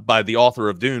now, but by the author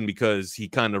of Dune, because he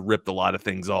kind of ripped a lot of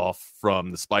things off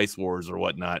from the Spice Wars or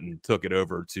whatnot and took it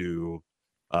over to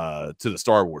the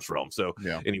Star Wars realm. So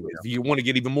anyways, if you want to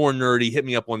get even more nerdy, hit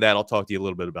me up on that. I'll talk to you a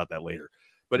little bit about that later.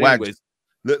 But anyways,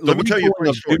 let me tell you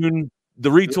the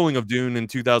retooling of Dune in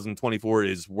 2024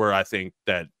 is where I think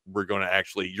that you're going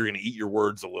to eat your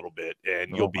words a little bit,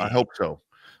 and you'll be. I hope so.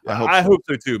 I hope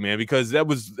so too, man, because it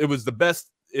was the best.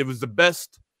 It was the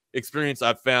best experience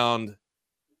I've found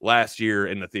last year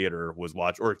in the theater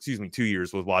 2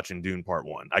 years was watching Dune Part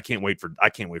 1. I can't wait for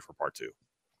Part 2.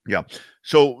 Yeah.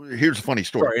 So here's a funny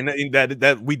story. Sorry, and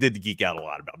that we did geek out a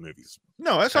lot about movies.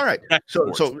 No, that's all right.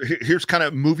 So here's kind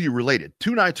of movie related.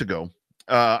 2 nights ago,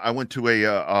 I went to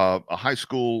a high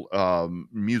school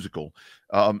musical.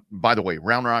 By the way,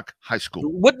 Round Rock High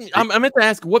School. I meant to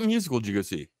ask, what musical did you go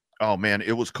see? Oh man,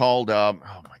 it was called oh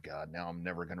my god, now I'm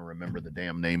never gonna remember the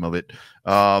damn name of it.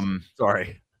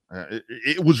 Sorry.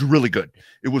 It was really good.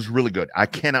 It was really good. I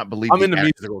cannot believe I'm into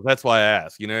musicals. That's why I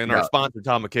ask. And our sponsor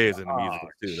Tom McKay is into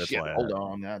musicals too. That's why. Hold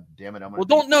on, god damn it!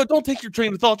 Don't take your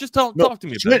train of thought. Just talk to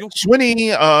me about it.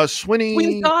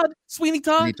 Sweeney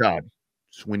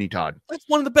Todd. That's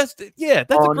one of the best. Yeah,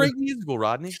 that's a great musical,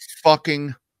 Rodney.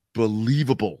 Fucking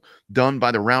believable, done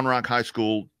by the Round Rock High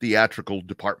School theatrical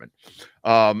department.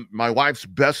 My wife's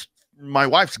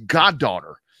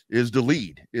goddaughter is the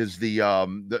lead, is the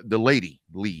lady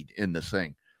lead in this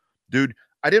thing. Dude,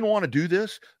 I didn't want to do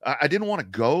this. I didn't want to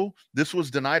go. This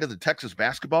was the night of the Texas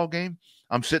basketball game.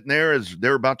 I'm sitting there as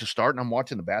they're about to start, and I'm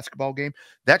watching the basketball game.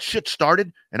 That shit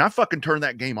started, and I fucking turned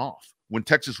that game off when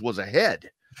Texas was ahead.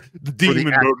 The Demon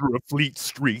Murder of Fleet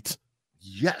Street.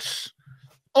 Yes.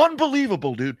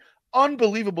 Unbelievable, dude.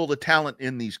 Unbelievable, the talent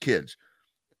in these kids.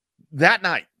 That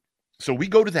night, so we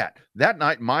go to that. That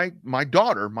night, my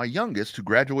daughter, my youngest, who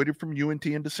graduated from UNT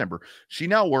in December, she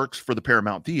now works for the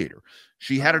Paramount Theater.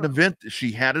 She had an event.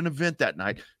 She had an event that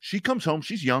night. She comes home.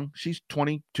 She's young. She's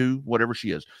 22, whatever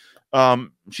she is.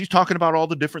 She's talking about all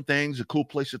the different things, the cool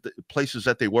places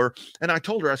that they were. And I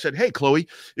told her, I said, hey, Chloe,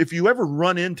 if you ever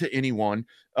run into anyone,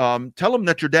 tell them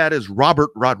that your dad is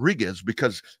Robert Rodriguez,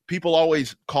 because people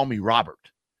always call me Robert.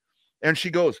 And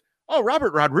she goes, oh,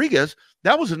 Robert Rodriguez,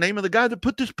 that was the name of the guy that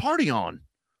put this party on.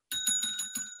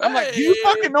 I'm like, do you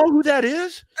fucking know who that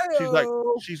is?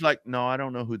 She's like, no, I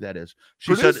don't know who that is.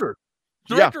 She Producer,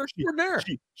 said, director extraordinaire.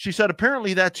 She said,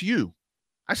 apparently that's you.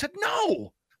 I said,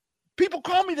 no. People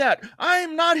call me that. I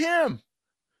am not him.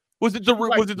 Was it the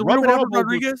real Robert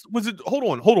Rodriguez? Was it? Hold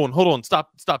on.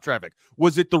 Stop traffic.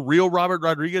 Was it the real Robert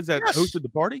Rodriguez that hosted the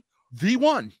party? The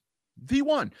one.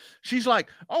 V1. She's like,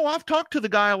 oh, I've talked to the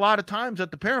guy a lot of times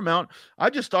at the Paramount. I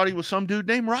just thought he was some dude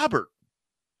named Robert.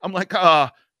 I'm like,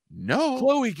 no.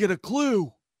 Chloe, get a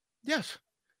clue. Yes.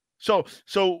 So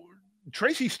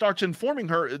Tracy starts informing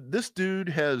her this dude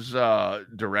has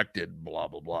directed blah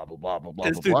blah blah blah blah blah blah.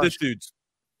 This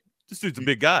dude's a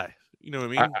big guy. You know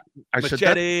what I mean? I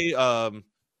Machete, hell,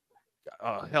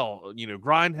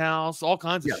 Grindhouse, all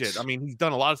kinds of shit. I mean, he's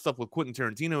done a lot of stuff with Quentin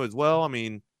Tarantino as well. I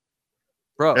mean,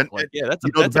 bro, that's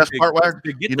the best part.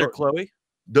 Get there, Chloe.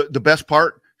 The best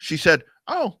part, she said,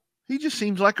 "Oh, he just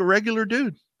seems like a regular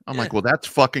dude." I'm like, well, that's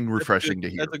fucking refreshing to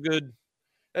hear.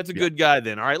 That's a good guy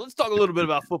then. All right, let's talk a little bit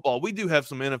about football. We do have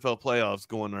some NFL playoffs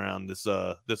going around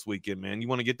this weekend, man. You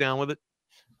want to get down with it?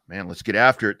 Man, let's get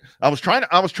after it. I was trying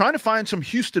to find some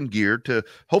Houston gear to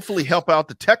hopefully help out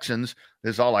the Texans.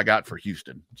 This is all I got for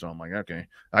Houston. So I'm like, okay,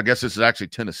 I guess this is actually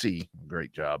Tennessee.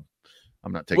 Great job.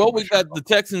 I'm not taking. Well, we got the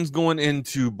Texans going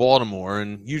into Baltimore,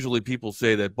 and usually people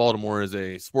say that Baltimore is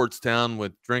a sports town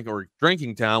with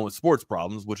drinking town with sports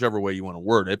problems, whichever way you want to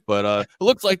word it. But it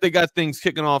looks like they got things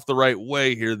kicking off the right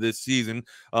way here this season.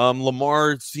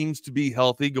 Lamar seems to be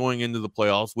healthy going into the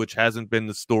playoffs, which hasn't been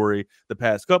the story the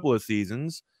past couple of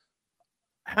seasons.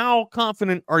 How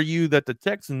confident are you that the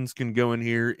Texans can go in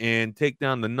here and take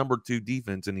down the number 2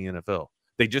 defense in the NFL?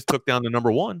 They just took down the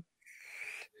number 1.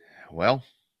 Well,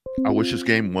 I wish this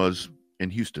game was in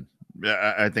Houston.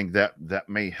 I think that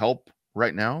may help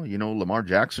right now. Lamar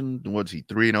Jackson, was he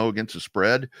 3-0 against the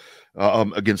spread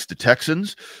against the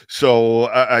Texans? So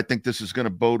I think this is going to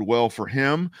bode well for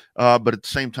him. But at the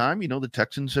same time, the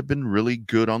Texans have been really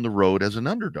good on the road as an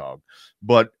underdog.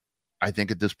 But I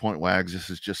think at this point, Wags,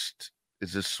 is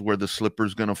this where the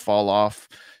slipper's going to fall off?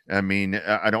 I mean,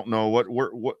 I don't know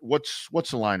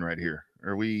what's the line right here.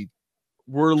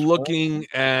 We're looking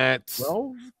at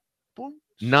 12?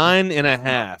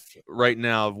 9.5 right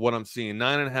now of what I'm seeing.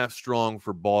 9.5 strong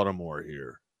for Baltimore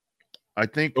here. I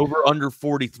think over under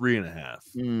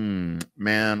 43.5.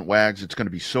 Man, Wags, it's going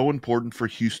to be so important for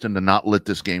Houston to not let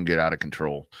this game get out of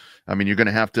control. I mean, you're going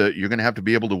to have to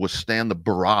be able to withstand the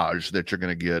barrage that you're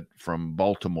going to get from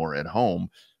Baltimore at home.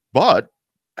 But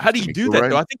how do you do that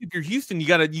though? I think if you're Houston, you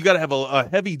gotta have a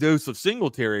heavy dose of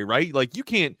Singletary, right? Like you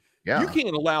can't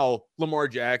allow Lamar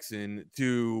Jackson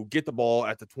to get the ball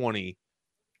at the 20.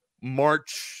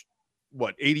 March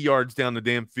 80 yards down the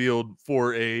damn field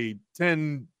for a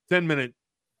 10 minute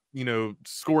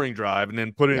scoring drive and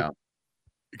then put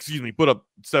up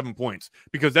 7 points,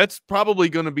 because that's probably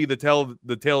going to be the tail of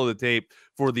the tape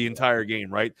for the entire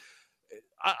game, right?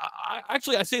 I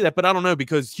say that, but I don't know,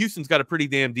 because Houston's got a pretty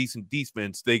damn decent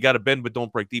defense. They got a bend but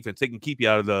don't break defense. They can keep you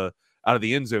out of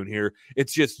the end zone here.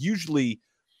 It's just usually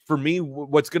for me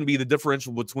what's going to be the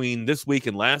differential between this week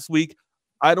and last week.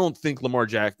 I don't think Lamar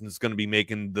Jackson is going to be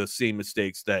making the same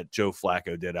mistakes that Joe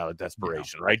Flacco did out of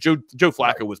desperation, right? Joe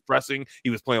Flacco was pressing. He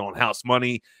was playing on house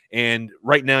money. And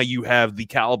right now you have the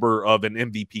caliber of an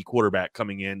MVP quarterback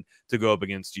coming in to go up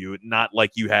against you, not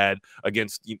like you had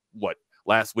against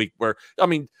last week, where, I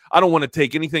mean, I don't want to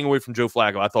take anything away from Joe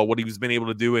Flacco. I thought what he was been able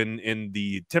to do in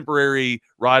the temporary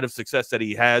ride of success that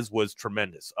he has was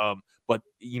tremendous. But,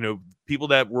 people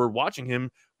that were watching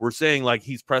him were saying, like,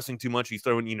 he's pressing too much. He's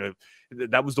throwing,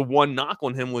 that was the one knock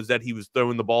on him, was that he was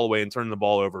throwing the ball away and turning the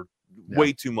ball over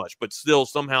way too much. But still,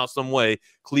 somehow, some way,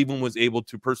 Cleveland was able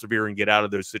to persevere and get out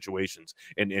of those situations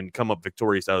and come up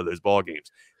victorious out of those ball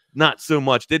games. Not so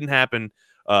much. Didn't happen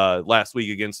last week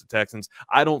against the Texans.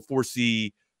 I don't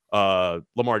foresee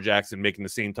Lamar Jackson making the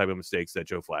same type of mistakes that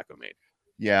Joe Flacco made.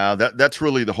 Yeah, that's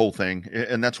really the whole thing,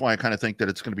 and that's why I kind of think that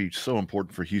it's going to be so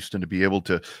important for Houston to be able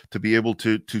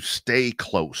to stay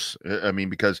close. I mean,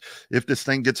 because if this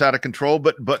thing gets out of control,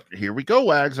 but here we go,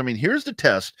 Wags. I mean, here's the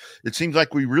test. It seems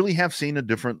like we really have seen a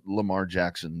different Lamar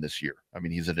Jackson this year. I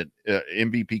mean, he's at an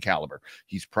MVP caliber.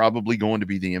 He's probably going to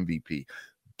be the MVP.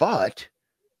 But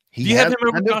do you have him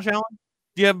over Josh Allen?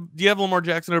 Do you have Lamar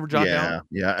Jackson over Josh Allen?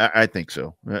 Yeah, I think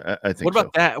so. I think. What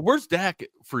about that? Where's Dak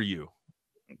for you?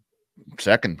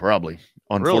 Second, probably.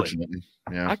 Unfortunately,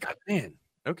 really? Yeah. Man,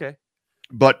 okay.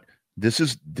 But this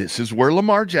is where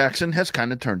Lamar Jackson has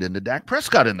kind of turned into Dak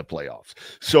Prescott in the playoffs.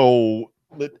 So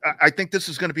I think this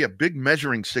is going to be a big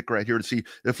measuring stick right here to see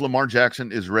if Lamar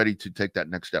Jackson is ready to take that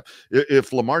next step.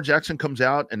 If Lamar Jackson comes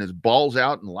out and his balls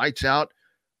out and lights out,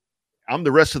 I'm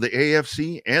the rest of the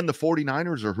AFC and the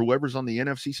 49ers or whoever's on the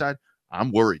NFC side,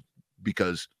 I'm worried,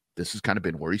 because this has kind of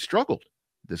been where he struggled.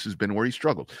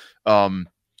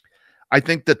 I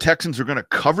think the Texans are going to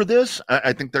cover this.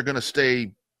 I think they're going to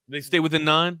stay. They stay within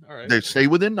 9? All right. They stay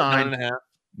within 9. 9.5.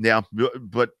 Yeah,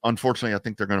 but unfortunately, I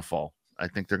think they're going to fall.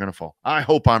 I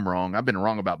hope I'm wrong. I've been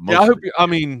wrong about most.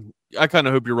 Yeah, I kind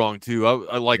of hope you're wrong too.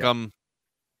 I like Yeah.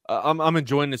 I'm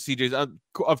enjoying the CJs.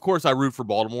 Of course, I root for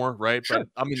Baltimore, right? Sure, But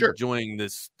I'm sure. enjoying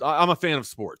this. I'm a fan of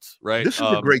sports, right? This is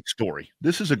a great story.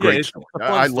 This is a Yeah, great it's story. a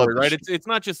fun I story, love right? this. It's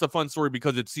not just a fun story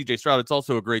because it's CJ Stroud. It's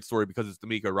also a great story because it's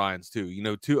D'Amico Ryans too. You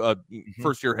know,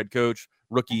 first year head coach,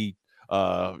 rookie,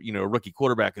 rookie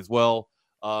quarterback as well.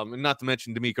 And not to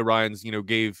mention D'Amico Ryans,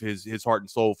 gave his heart and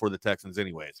soul for the Texans,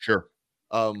 anyways. Sure.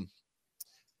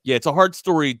 Yeah, it's a hard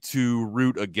story to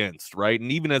root against, right?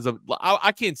 And even as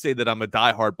I can't say that I'm a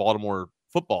diehard Baltimore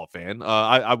football fan.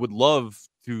 I would love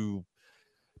to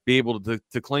be able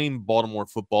to claim Baltimore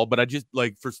football, but I just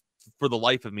like for the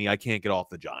life of me, I can't get off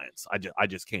the Giants. I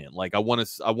just can't. Like I want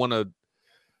to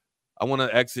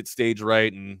exit stage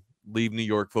right and leave New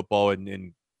York football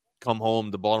and come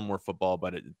home to Baltimore football,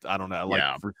 but I don't know.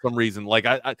 Like for some reason, like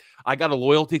I got a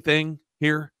loyalty thing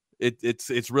here.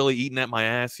 It's really eating at my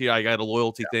ass here. I got a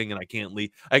loyalty thing, and I can't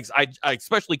leave. I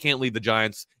especially can't leave the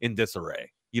Giants in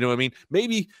disarray. You know what I mean?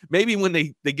 Maybe when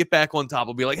they get back on top,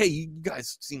 I'll be like, hey, you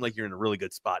guys seem like you're in a really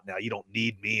good spot now. You don't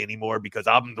need me anymore because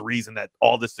I'm the reason that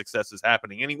all this success is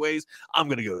happening anyways. I'm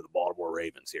going to go to the Baltimore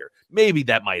Ravens here. Maybe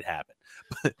that might happen.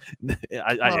 But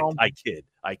I kid.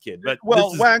 But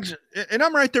Wags, and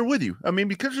I'm right there with you. I mean,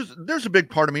 because there's a big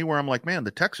part of me where I'm like, man,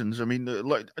 the Texans. I mean,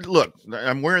 look,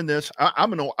 I'm wearing this.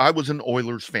 I was an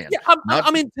Oilers fan. Yeah,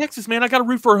 I'm in Texas, man. I got to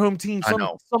root for a home team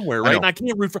somewhere, right? And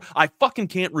I fucking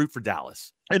can't root for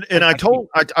Dallas. And I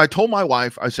told my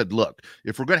wife, I said, look,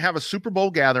 if we're going to have a Super Bowl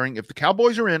gathering, if the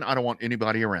Cowboys are in, I don't want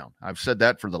anybody around. I've said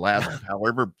that for the last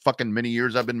however fucking many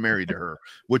years I've been married to her,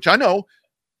 which I know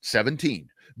 17.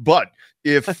 But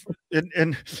if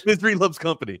and Misery loves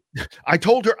company. I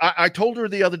told her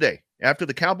the other day after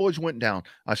the Cowboys went down,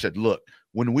 I said, look,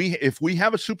 if we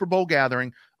have a Super Bowl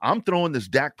gathering, I'm throwing this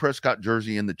Dak Prescott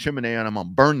jersey in the chimney and I'm gonna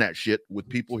burn that shit with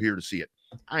people here to see it.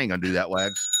 I ain't gonna do that,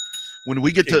 Wags. When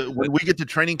we get to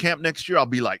training camp next year, I'll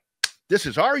be like, this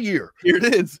is our year. Here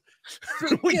it is.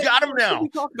 We got him now. We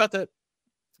talk about that.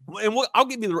 And I'll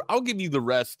give you the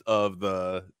rest of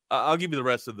the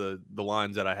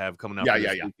lines that I have coming up.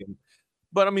 Yeah. Weekend.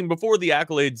 But I mean, before the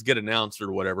accolades get announced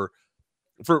or whatever,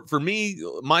 for me,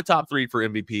 my top 3 for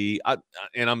MVP,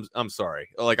 I'm sorry.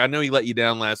 Like I know he let you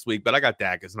down last week, but I got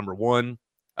Dak as number 1,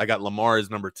 I got Lamar as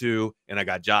number 2, and I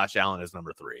got Josh Allen as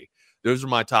number 3. Those are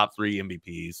my top 3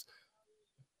 MVPs.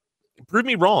 Prove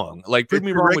me wrong. Like prove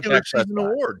me wrong with that season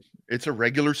award. It's a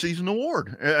regular season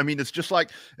award. I mean, it's just like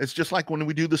when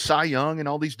we do the Cy Young and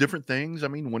all these different things. I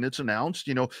mean, when it's announced,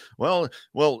 Justin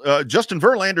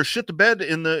Verlander shit the bed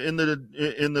in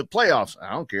the playoffs.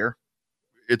 I don't care.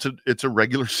 It's a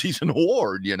regular season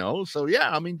award, So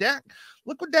yeah, I mean, Dak.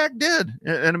 Look what Dak did,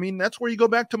 and I mean that's where you go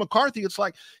back to McCarthy. It's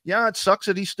like, yeah, it sucks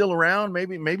that he's still around.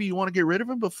 Maybe you want to get rid of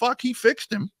him, but fuck, he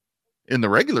fixed him in the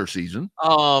regular season.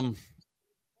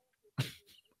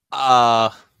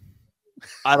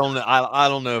 I don't know. I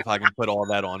don't know if I can put all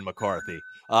that on McCarthy.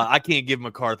 I can't give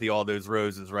McCarthy all those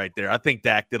roses right there. I think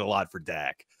Dak did a lot for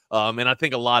Dak. And I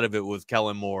think a lot of it was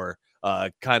Kellen Moore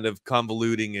kind of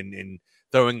convoluting and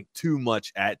throwing too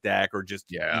much at Dak or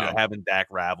just having Dak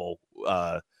ravel.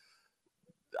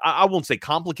 I won't say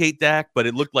complicate Dak, but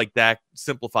it looked like Dak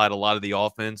simplified a lot of the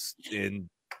offense. And,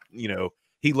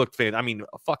 he looked fantastic. I mean,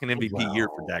 a fucking MVP year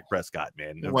for Dak Prescott,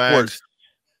 man. Of course.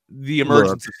 The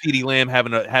emergence of CeeDee Lamb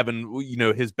having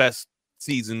his best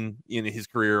season in his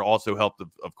career also helped,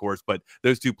 of course, but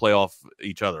those two play off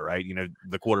each other, right?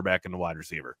 The quarterback and the wide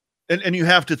receiver. And you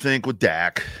have to think with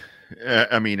Dak,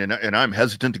 I mean, and I'm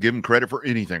hesitant to give him credit for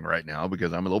anything right now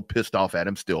because I'm a little pissed off at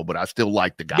him still, but I still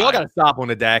like the guy. Y'all got to stop on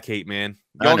the Dak hate, man.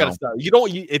 Y'all got to stop.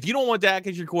 If you don't want Dak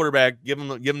as your quarterback, give him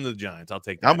the Giants. I'll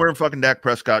take that. I'm wearing fucking Dak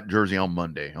Prescott jersey on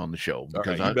Monday on the show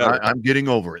because I'm getting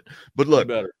over it. But look,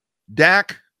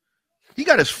 Dak, he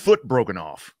got his foot broken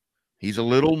off. He's a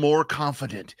little more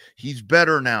confident. He's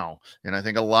better now. And I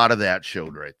think a lot of that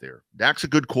showed right there. Dak's a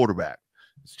good quarterback.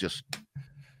 It's just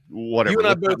whatever. You and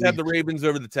I both have the Ravens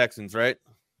over the Texans, right?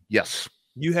 Yes.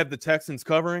 You have the Texans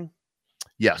covering?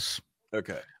 Yes.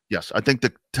 Okay. Yes. I think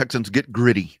the Texans get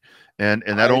gritty. And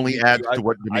that only adds to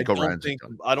what D'Amico Ryans has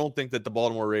done. I don't think that the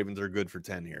Baltimore Ravens are good for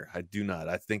 10 here. I do not.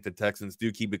 I think the Texans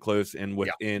do keep it close and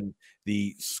within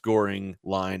the scoring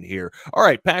line here. All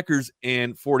right, Packers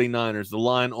and 49ers. The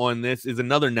line on this is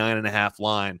another 9.5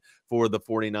 line for the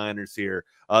 49ers here.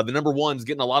 The number 1's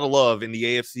getting a lot of love in the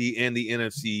AFC and the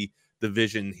NFC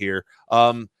division here.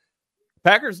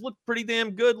 Packers looked pretty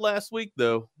damn good last week,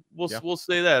 though. We'll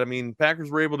say that. I mean,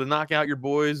 Packers were able to knock out your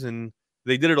boys, and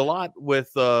they did it a lot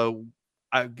with the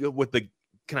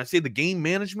game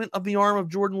management of the arm of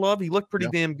Jordan Love. He looked pretty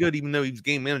damn good, even though he was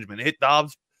game management. Hit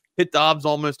Dobbs hit Dobbs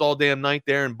almost all damn night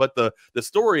there. But the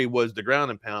story was the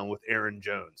ground and pound with Aaron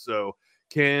Jones. So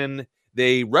can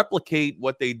they replicate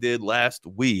what they did last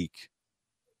week?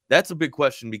 That's a big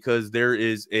question, because there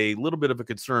is a little bit of a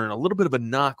concern, a little bit of a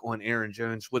knock on Aaron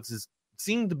Jones.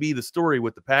 Seemed to be the story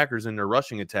with the Packers and their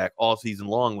rushing attack all season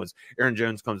long was Aaron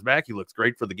Jones comes back. He looks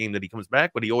great for the game that he comes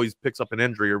back, but he always picks up an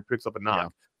injury or picks up a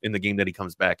knock in the game that he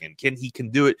comes back in. Can he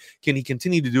do it? Can he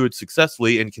continue to do it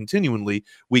successfully and continually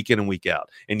week in and week out?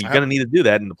 And you're going to need to do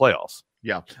that in the playoffs.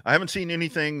 Yeah, I haven't seen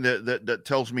anything that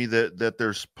tells me that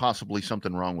there's possibly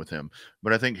something wrong with him.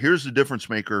 But I think here's the difference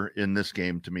maker in this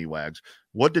game to me, Wags.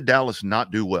 What did Dallas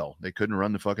not do well? They couldn't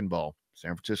run the fucking ball.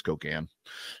 San Francisco can.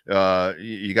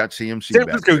 You got CMC. San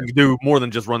Francisco can do more than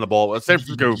just run the ball. San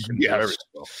Francisco can do everything.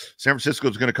 San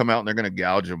Francisco's going to come out and they're going to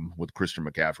gouge him with Christian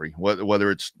McCaffrey. Whether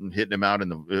it's hitting him out in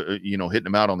the, hitting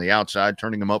him out on the outside,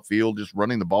 turning him upfield, just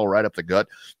running the ball right up the gut.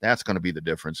 That's going to be the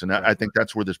difference. And I think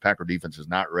that's where this Packer defense is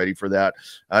not ready for that.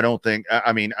 I don't think.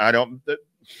 I mean, I don't.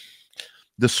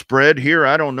 The spread here,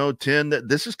 I don't know, 10.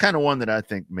 This is kind of one that I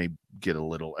think may get a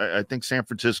little. I think San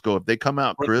Francisco, if they come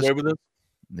out crisp,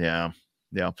 yeah.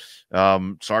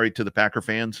 Sorry to the Packer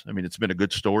fans. I mean, it's been a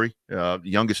good story.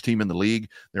 Youngest team in the league.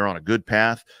 They're on a good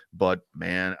path. But,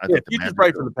 man, I think the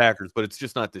right for the Packers, but it's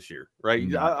just not this year,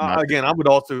 right? I would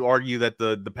also argue that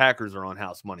the Packers are on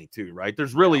house money too, right?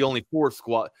 There's really only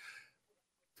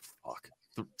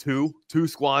two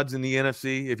squads in the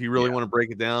NFC if you really want to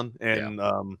break it down. And,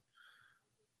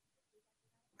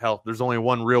 hell, there's only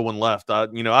one real one left. I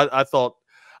thought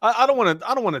I don't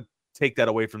want to take that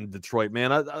away from Detroit,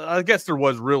 man. I guess there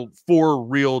was four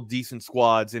real decent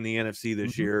squads in the NFC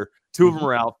this year. Two of them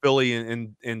are out, Philly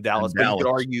and Dallas. But you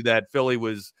could argue that Philly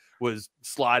was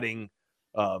sliding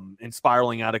and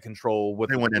spiraling out of control.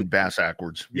 They went in bass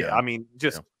backwards. Yeah, I mean,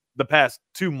 the past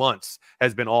 2 months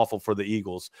has been awful for the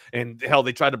Eagles. And hell,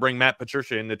 they tried to bring Matt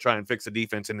Patricia in to try and fix the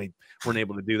defense, and they weren't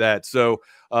able to do that. So,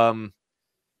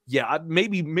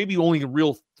 maybe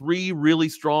only three really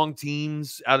strong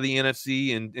teams out of the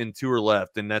NFC, and two are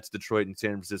left, and that's Detroit and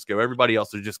San Francisco. Everybody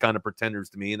else are just kind of pretenders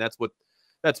to me, and that's what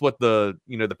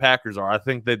the Packers are. I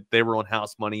think that they were on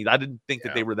house money. I didn't think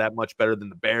that they were that much better than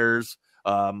the Bears.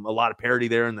 A lot of parity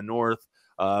there in the North,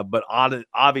 but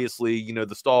obviously,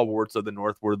 the stalwarts of the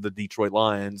North were the Detroit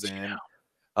Lions, and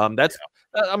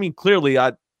I mean, clearly,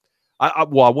 I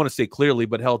want to say clearly,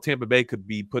 but hell, Tampa Bay could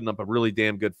be putting up a really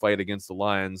damn good fight against the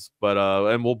Lions. But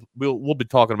and we'll be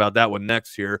talking about that one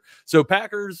next here. So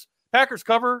Packers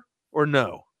cover or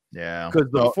no? Yeah, because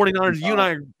the 49ers, you and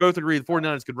I both agree the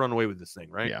 49ers could run away with this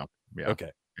thing, right? Yeah. Okay.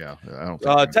 Yeah. I don't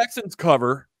think Texans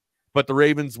cover, but the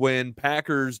Ravens win.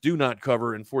 Packers do not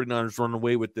cover, and 49ers run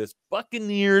away with this.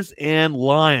 Buccaneers and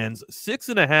Lions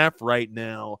 6.5 right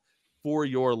now for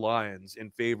your Lions in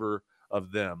favor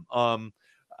of them.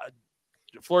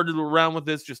 Flirted around with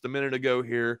this just a minute ago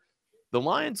here. The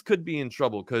Lions could be in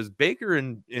trouble because Baker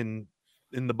in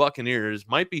the Buccaneers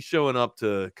might be showing up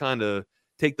to kind of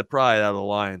take the pride out of the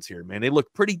Lions here, man. They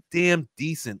looked pretty damn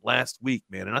decent last week,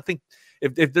 man. And I think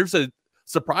if there's a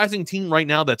surprising team right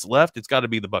now that's left, it's got to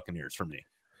be the Buccaneers for me.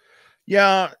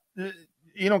 Yeah.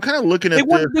 Kind of looking at they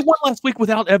won last week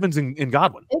without Evans and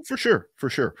Godwin. Oh, for sure.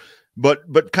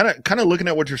 But kind of looking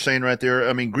at what you're saying right there.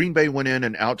 I mean, Green Bay went in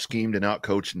and out-schemed and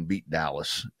out-coached and beat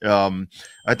Dallas.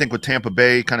 I think with Tampa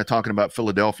Bay, kind of talking about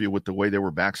Philadelphia with the way they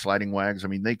were backsliding, Wags. I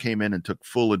mean, they came in and took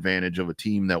full advantage of a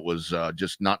team that was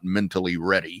just not mentally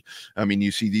ready. I mean,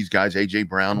 you see these guys. AJ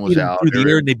Brown was out through the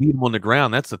air and they beat him on the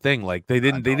ground. That's the thing. Like they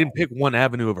didn't pick one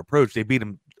avenue of approach. They beat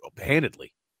him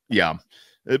handedly. Yeah.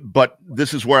 But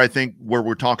this is where I think where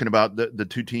we're talking about the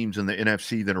two teams in the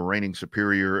NFC that are reigning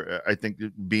superior. I think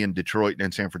being Detroit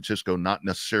and San Francisco, not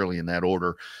necessarily in that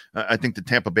order. I think the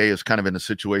Tampa Bay is kind of in a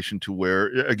situation to where,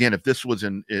 again, if this was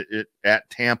at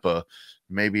Tampa,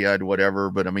 maybe I'd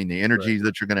whatever. But I mean, the energy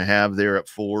that you're going to have there at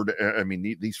Ford, I mean,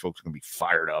 these folks are going to be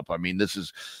fired up. I mean, this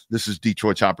is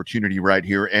Detroit's opportunity right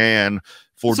here, and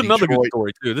for Detroit, another good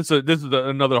story too. This is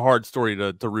another hard story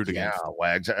to root against. Yeah,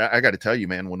 Wags. I got to tell you,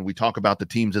 man, when we talk about the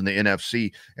teams in the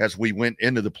NFC as we went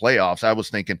into the playoffs, I was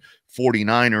thinking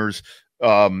 49ers,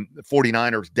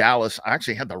 Dallas. I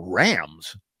actually had the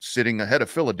Rams sitting ahead of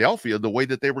Philadelphia the way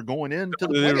that they were going into the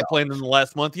playoffs. They were playing in the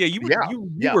last month. Yeah, you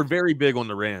were very big on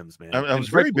the Rams, man. I was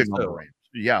very big on the Rams.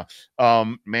 Yeah.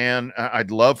 Man,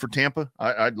 I'd love for Tampa.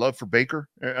 I'd love for Baker.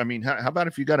 I mean, how about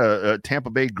if you got a Tampa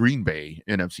Bay Green Bay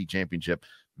NFC championship?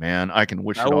 Man, I can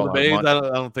wish it all. I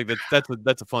don't think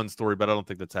that's a fun story, but I don't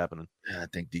think that's happening. I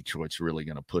think Detroit's really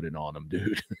going to put it on them,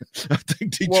 dude. I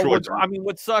think Detroit.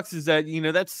 What sucks is that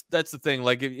that's the thing.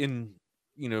 Like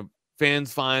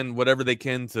fans find whatever they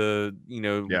can to,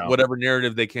 Yeah. whatever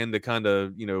narrative they can to kind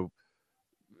of,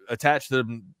 attach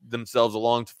themselves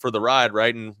along for the ride,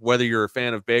 right? And whether you're a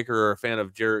fan of Baker or a fan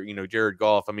of Jared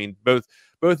Goff, I mean, both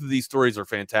of these stories are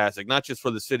fantastic, not just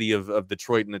for the city of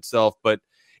Detroit in itself, but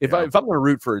if I'm going to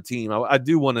root for a team, I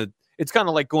do want to. It's kind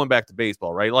of like going back to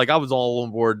baseball, right? Like I was all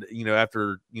on board,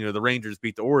 after the Rangers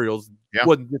beat the Orioles. Yeah. It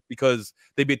wasn't just because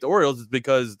they beat the Orioles; it's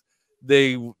because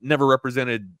they never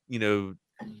represented,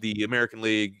 the American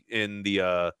League in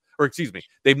the or excuse me,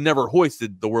 they've never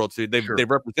hoisted the World Series. They've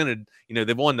represented,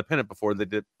 they've won the pennant before they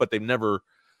did, but they've never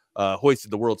hoisted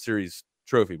the World Series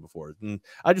trophy before. And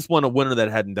I just want a winner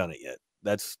that hadn't done it yet.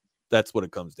 That's what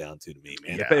it comes down to me,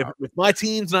 man. Yeah. If my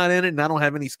team's not in it and I don't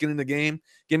have any skin in the game,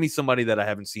 give me somebody that I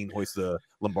haven't seen hoist the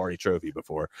Lombardi Trophy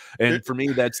before. And for me,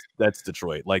 that's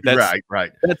Detroit. Like that's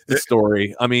right. That's the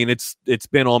story. I mean, it's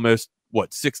been almost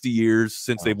 60 years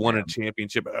since they've won a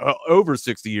championship, over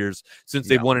 60 years since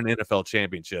they've won an NFL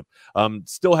championship.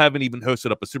 Still haven't even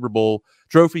hosted up a Super Bowl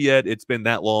trophy yet. It's been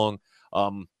that long.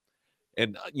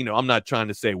 And I'm not trying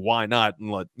to say why not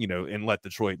and let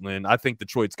Detroit win. I think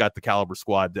Detroit's got the caliber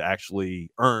squad to actually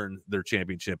earn their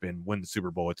championship and win the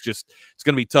Super Bowl. It's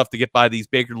going to be tough to get by these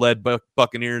Baker-led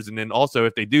Buccaneers. And then also,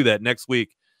 if they do that next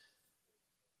week,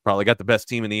 probably got the best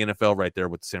team in the NFL right there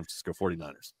with the San Francisco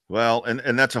 49ers. Well,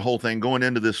 and that's a whole thing going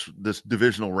into this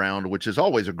divisional round, which is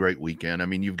always a great weekend. I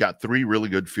mean, you've got 3 really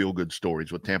good feel-good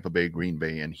stories with Tampa Bay, Green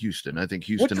Bay, and Houston. I think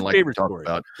Houston, what's your favorite story?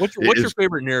 What's your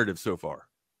favorite narrative so far?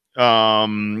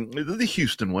 The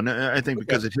Houston one, I think,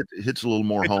 because it hits a little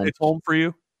more home. It's home for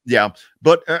you. Yeah,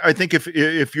 but I think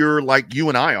if you're like you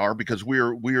and I are, because we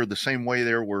are the same way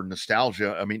there. We're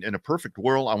nostalgia. I mean, in a perfect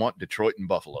world, I want Detroit and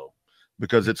Buffalo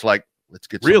because it's like, let's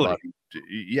get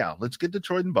let's get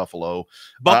Detroit and Buffalo.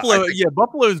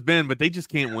 Buffalo's been, but they just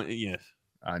can't win. Yeah,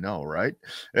 I know, right?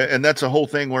 And that's a whole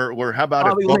thing where how about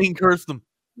Bobby Lane cursed them?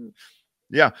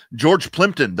 Yeah, George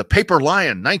Plimpton, The Paper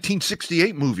Lion,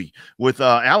 1968 movie with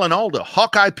Alan Alda,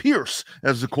 Hawkeye Pierce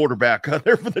as the quarterback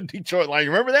there for the Detroit Lions.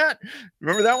 You remember that?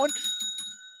 Remember that one?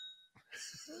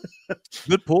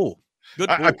 Good pull.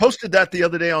 I posted that the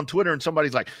other day on Twitter, and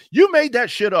somebody's like, "You made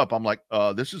that shit up." I'm like,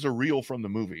 "This is a reel from the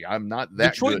movie. I'm not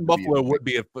that." Detroit and Buffalo would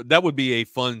be a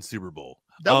fun Super Bowl.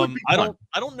 That would be fun.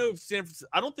 I don't know if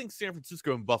I don't think San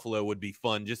Francisco and Buffalo would be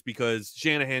fun just because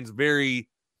Shanahan's very,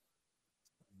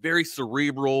 very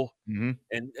cerebral, and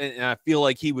I feel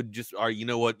like he would just, you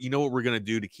know what we're gonna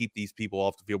do to keep these people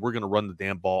off the field? We're gonna run the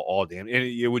damn ball all damn, and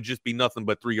it would just be nothing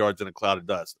but 3 yards in a cloud of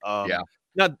dust.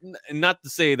 Not to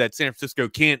say that San Francisco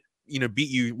can't beat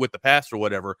you with the pass or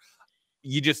whatever.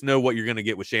 You just know what you're gonna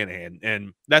get with Shanahan,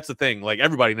 and that's the thing. Like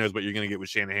everybody knows what you're gonna get with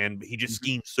Shanahan, but he just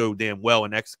schemes so damn well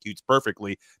and executes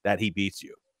perfectly that he beats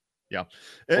you. Yeah.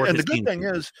 And the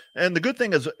good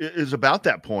thing is about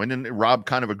that point, and Rob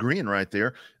kind of agreeing right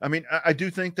there. I mean, I do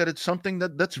think that it's something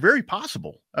that's very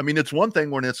possible. I mean, it's one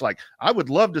thing when it's like, I would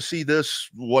love to see this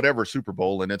whatever Super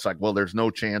Bowl, and it's like, well, there's no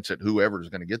chance that whoever is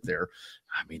going to get there.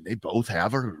 I mean, they both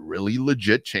have a really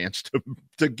legit chance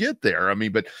to get there. I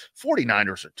mean, but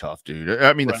 49ers are tough, dude.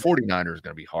 I mean, the 49ers are going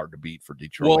to be hard to beat for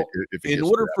Detroit. Well, in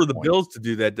order for the Bills to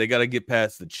do that, they got to get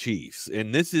past the Chiefs.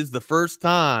 And this is the first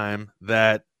time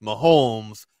that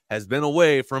Mahomes has been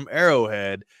away from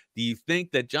Arrowhead. Do you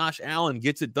think that Josh Allen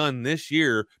gets it done this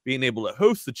year, being able to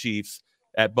host the Chiefs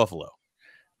at Buffalo?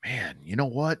 Man, you know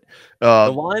what? The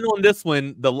line on this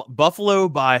one, the Buffalo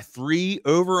by 3,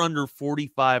 over under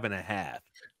 45.5.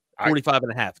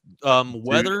 45.5.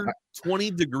 Weather 20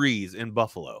 degrees in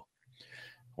Buffalo.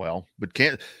 Well, but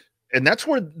and that's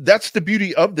the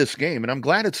beauty of this game. And I'm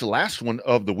glad it's the last one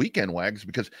of the weekend, Wags,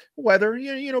 because weather,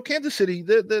 Kansas City,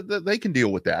 they can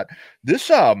deal with that. This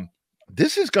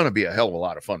is going to be a hell of a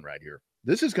lot of fun right here.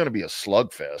 This is going to be a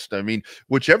slugfest. I mean,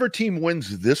 whichever team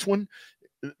wins this one,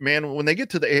 man, when they get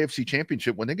to the AFC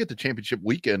Championship, when they get to championship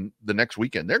weekend, the next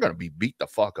weekend, they're going to be beat the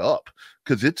fuck up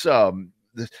because it's I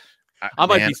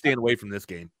might be staying away from this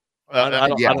game. I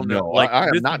don't know. Like I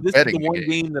am not betting. This is the one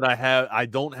game that I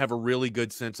don't have a really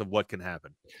good sense of what can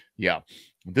happen. Yeah.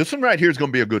 This one right here is going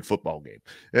to be a good football game.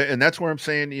 And that's where I'm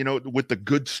saying, with the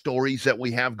good stories that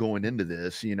we have going into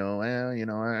this, I don't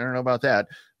know about that.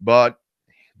 But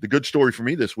the good story for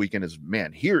me this weekend is,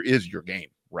 man, here is your game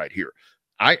right here.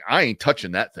 I ain't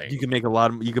touching that thing. You can make a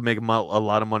lot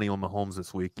of money on Mahomes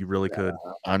this week. You really could.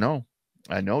 I know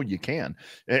you can.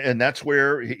 And that's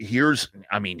where here's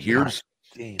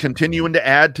continuing to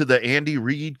add to the Andy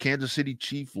Reid, Kansas City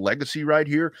Chief legacy right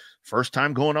here. First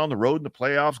time going on the road in the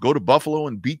playoffs, go to Buffalo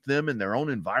and beat them in their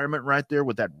own environment right there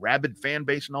with that rabid fan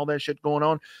base and all that shit going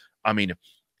on. I mean, if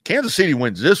Kansas City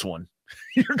wins this one,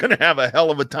 you're going to have a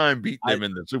hell of a time beating them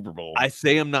in the Super Bowl. I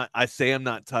say I'm not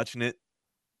touching it,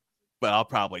 but I'll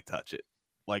probably touch it.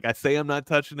 Like I say I'm not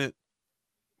touching it,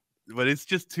 but it's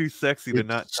just too sexy to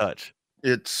not touch.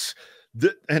 It's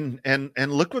and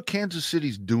look what Kansas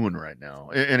City's doing right now.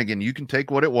 And again, you can take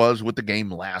what it was with the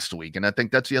game last week, and I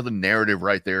think that's the other narrative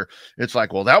right there. It's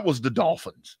like, well, that was the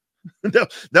Dolphins.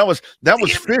 that was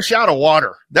fish out of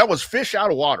water. That was fish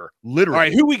out of water, literally. All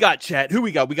right, who we got, Chad? Who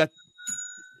we got? We got.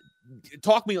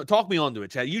 Talk me onto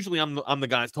it, Chad. Usually I'm the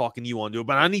guys talking you onto it,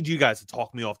 but I need you guys to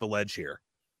talk me off the ledge here.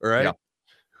 All right, yeah.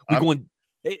 We're going.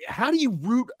 How do you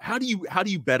root? How do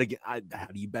you bet against? How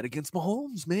do you bet against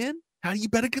Mahomes, man? How do you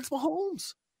bet against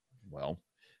Mahomes? Well,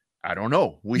 I don't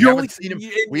know. We haven't seen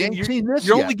him. We ain't seen this.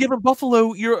 You're yet. only giving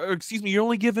Buffalo. You're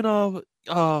only giving the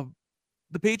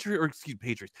Patriots.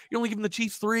 You're only giving the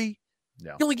Chiefs 3.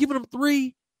 Yeah. You're only giving them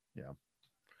 3. Yeah.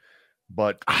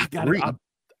 But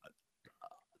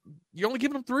you're only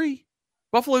giving them 3.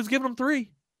 Buffalo's giving them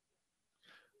 3.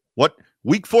 What?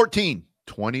 Week 14,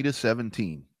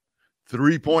 20-17.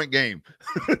 3-point game.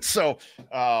 So,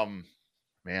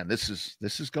 man, this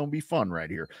is going to be fun right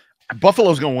here.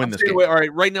 Buffalo's going to win this game. All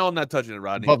right, right now I'm not touching it,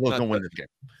 Rodney. Buffalo's going to win this game.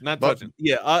 Not touching.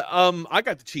 Yeah, I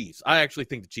got the Chiefs. I actually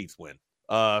think the Chiefs win.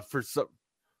 Mahomes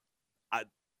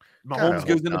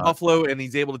goes into Buffalo and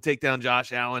he's able to take down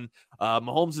Josh Allen.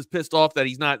 Mahomes is pissed off that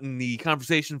he's not in the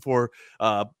conversation for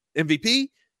MVP.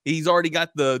 He's already got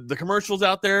the commercials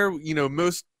out there,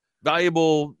 most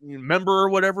valuable member or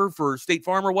whatever for State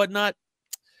Farm or whatnot.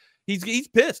 He's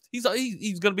pissed. He's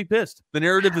going to be pissed. The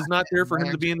narrative is not there for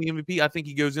him to be in the MVP. I think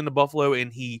he goes into Buffalo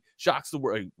and he shocks the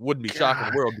world. Wouldn't be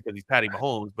shocking the world because he's Patty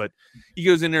Mahomes, but he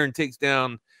goes in there and takes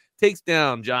down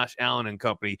Josh Allen and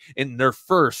company in their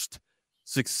first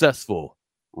successful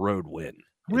road win.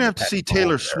 We're gonna have to see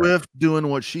Taylor Swift doing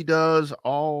what she does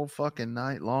all fucking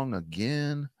night long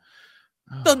again.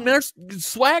 Doesn't matter.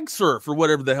 Swag surf or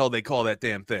whatever the hell they call that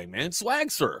damn thing, man.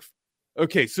 Swag surf.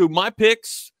 Okay, so my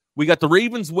picks, we got the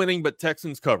Ravens winning, but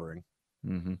Texans covering.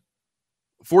 Mm-hmm.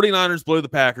 49ers blow the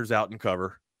Packers out and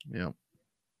cover. Yeah.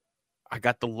 I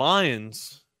got the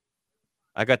Lions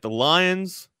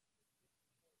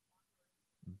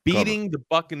beating the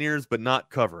Buccaneers, but not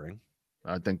covering.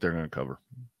 I think they're going to cover.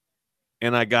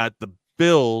 And I got the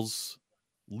Bills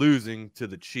losing to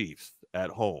the Chiefs at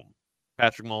home.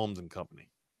 Patrick Mahomes and company.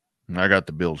 I got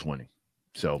the Bills winning.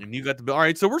 So, and you got the All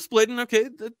right, so we're splitting. Okay,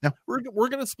 yeah. We're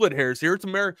going to split hairs here. It's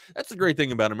America. That's the great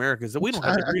thing about America is that we don't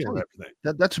have to agree on everything.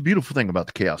 That's a beautiful thing about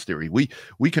the chaos theory.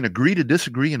 We can agree to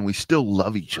disagree, and we still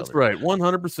love each other. That's right,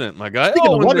 100%, my guy.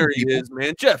 Oh, there he is,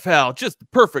 man. Jeff Howe, just the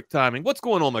perfect timing. What's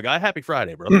going on, my guy? Happy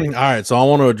Friday, brother. All right, so I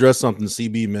want to address something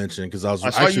CB mentioned because I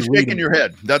saw you shaking your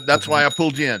head. That's why I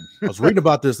pulled you in. I was reading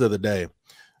about this the other day.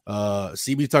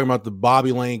 CB talking about the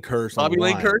Bobby Lane curse. Bobby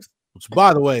Lane curse. Which,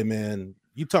 by the way, man,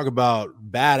 you talk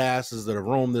about badasses that have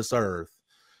roamed this earth.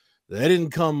 They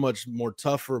didn't come much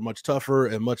tougher,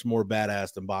 and much more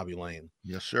badass than Bobby Lane.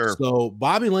 Yes, sir. So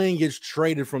Bobby Lane gets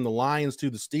traded from the Lions to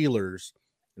the Steelers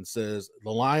and says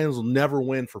the Lions will never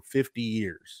win for 50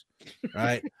 years.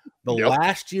 Right? The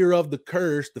last year of the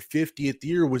curse, the 50th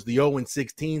year, was the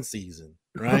 0-16 season.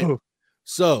 Right?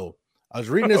 So I was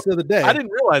reading this the other day. I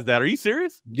didn't realize that. Are you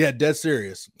serious? Yeah, dead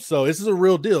serious. So this is a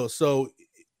real deal. So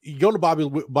you go to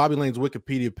Bobby Lane's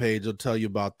Wikipedia page, it'll tell you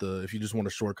about if you just want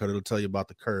a shortcut, it'll tell you about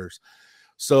the curse.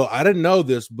 So I didn't know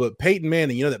this, but Peyton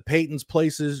Manning, that Peyton's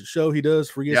Places show he does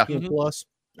for ESPN Plus.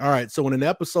 All right. So in an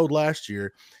episode last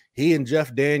year, he and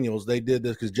Jeff Daniels, they did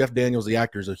this because Jeff Daniels, the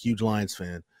actor, is a huge Lions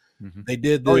fan. Mm-hmm. They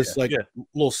did this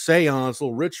little seance,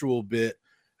 little ritual bit.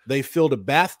 They filled a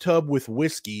bathtub with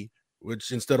whiskey,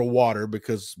 which instead of water,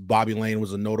 because Bobby Lane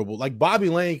was a notable, like Bobby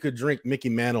Lane could drink Mickey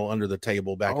Mantle under the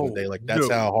table back in the day. Like that's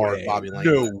how hard Bobby Lane.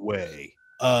 No way.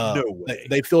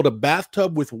 They filled a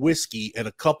bathtub with whiskey and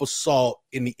a cup of salt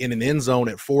in an end zone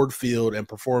at Ford Field and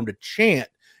performed a chant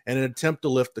in an attempt to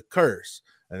lift the curse.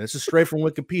 And this is straight from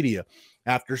Wikipedia.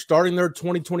 After starting their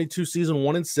 2022 season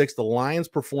 1-6, the Lions'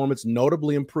 performance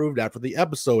notably improved after the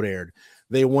episode aired.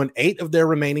 They won 8 of their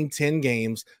remaining 10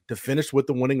 games to finish with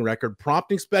the winning record,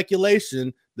 prompting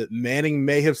speculation that Manning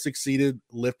may have succeeded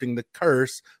lifting the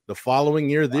curse. The following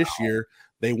year, this year,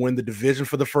 they win the division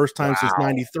for the first time since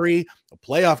 93, a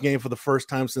playoff game for the first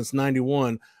time since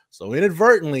 91. So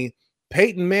inadvertently,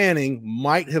 Peyton Manning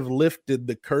might have lifted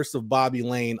the curse of Bobby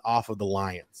Lane off of the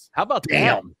Lions. How about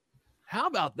that? How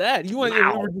about that? We were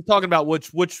just talking about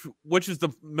which is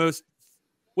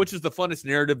the funnest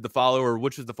narrative to follow, or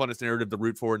which is the funnest narrative to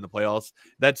root for in the playoffs.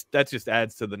 That just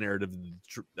adds to the narrative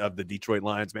of the Detroit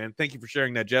Lions, man. Thank you for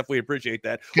sharing that, Jeff. We appreciate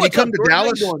that. Can he come to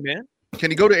Dallas, man?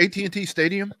 Can he go to AT&T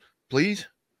Stadium, please?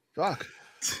 Fuck.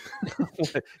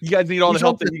 You guys need all the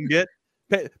help that you can get.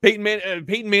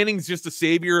 Peyton Manning's just a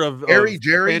savior of Jerry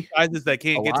franchises that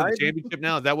can't get to alive? the championship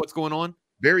now. Is that what's going on?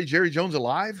 Jerry Jones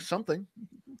alive? Something.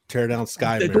 Tear down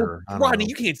Sky Mirror. Rodney,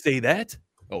 you can't say that.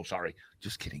 Oh, sorry.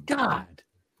 Just kidding. God.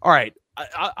 All right.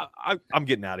 I'm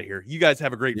getting out of here. You guys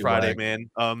have a great Friday, man.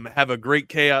 Have a great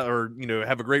chaos, or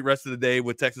have a great rest of the day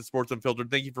with Texas Sports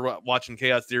Unfiltered. Thank you for watching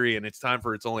Chaos Theory, and it's time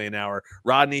for It's Only an Hour.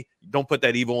 Rodney, don't put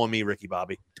that evil on me, Ricky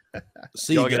Bobby.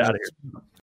 See you. Get out of here.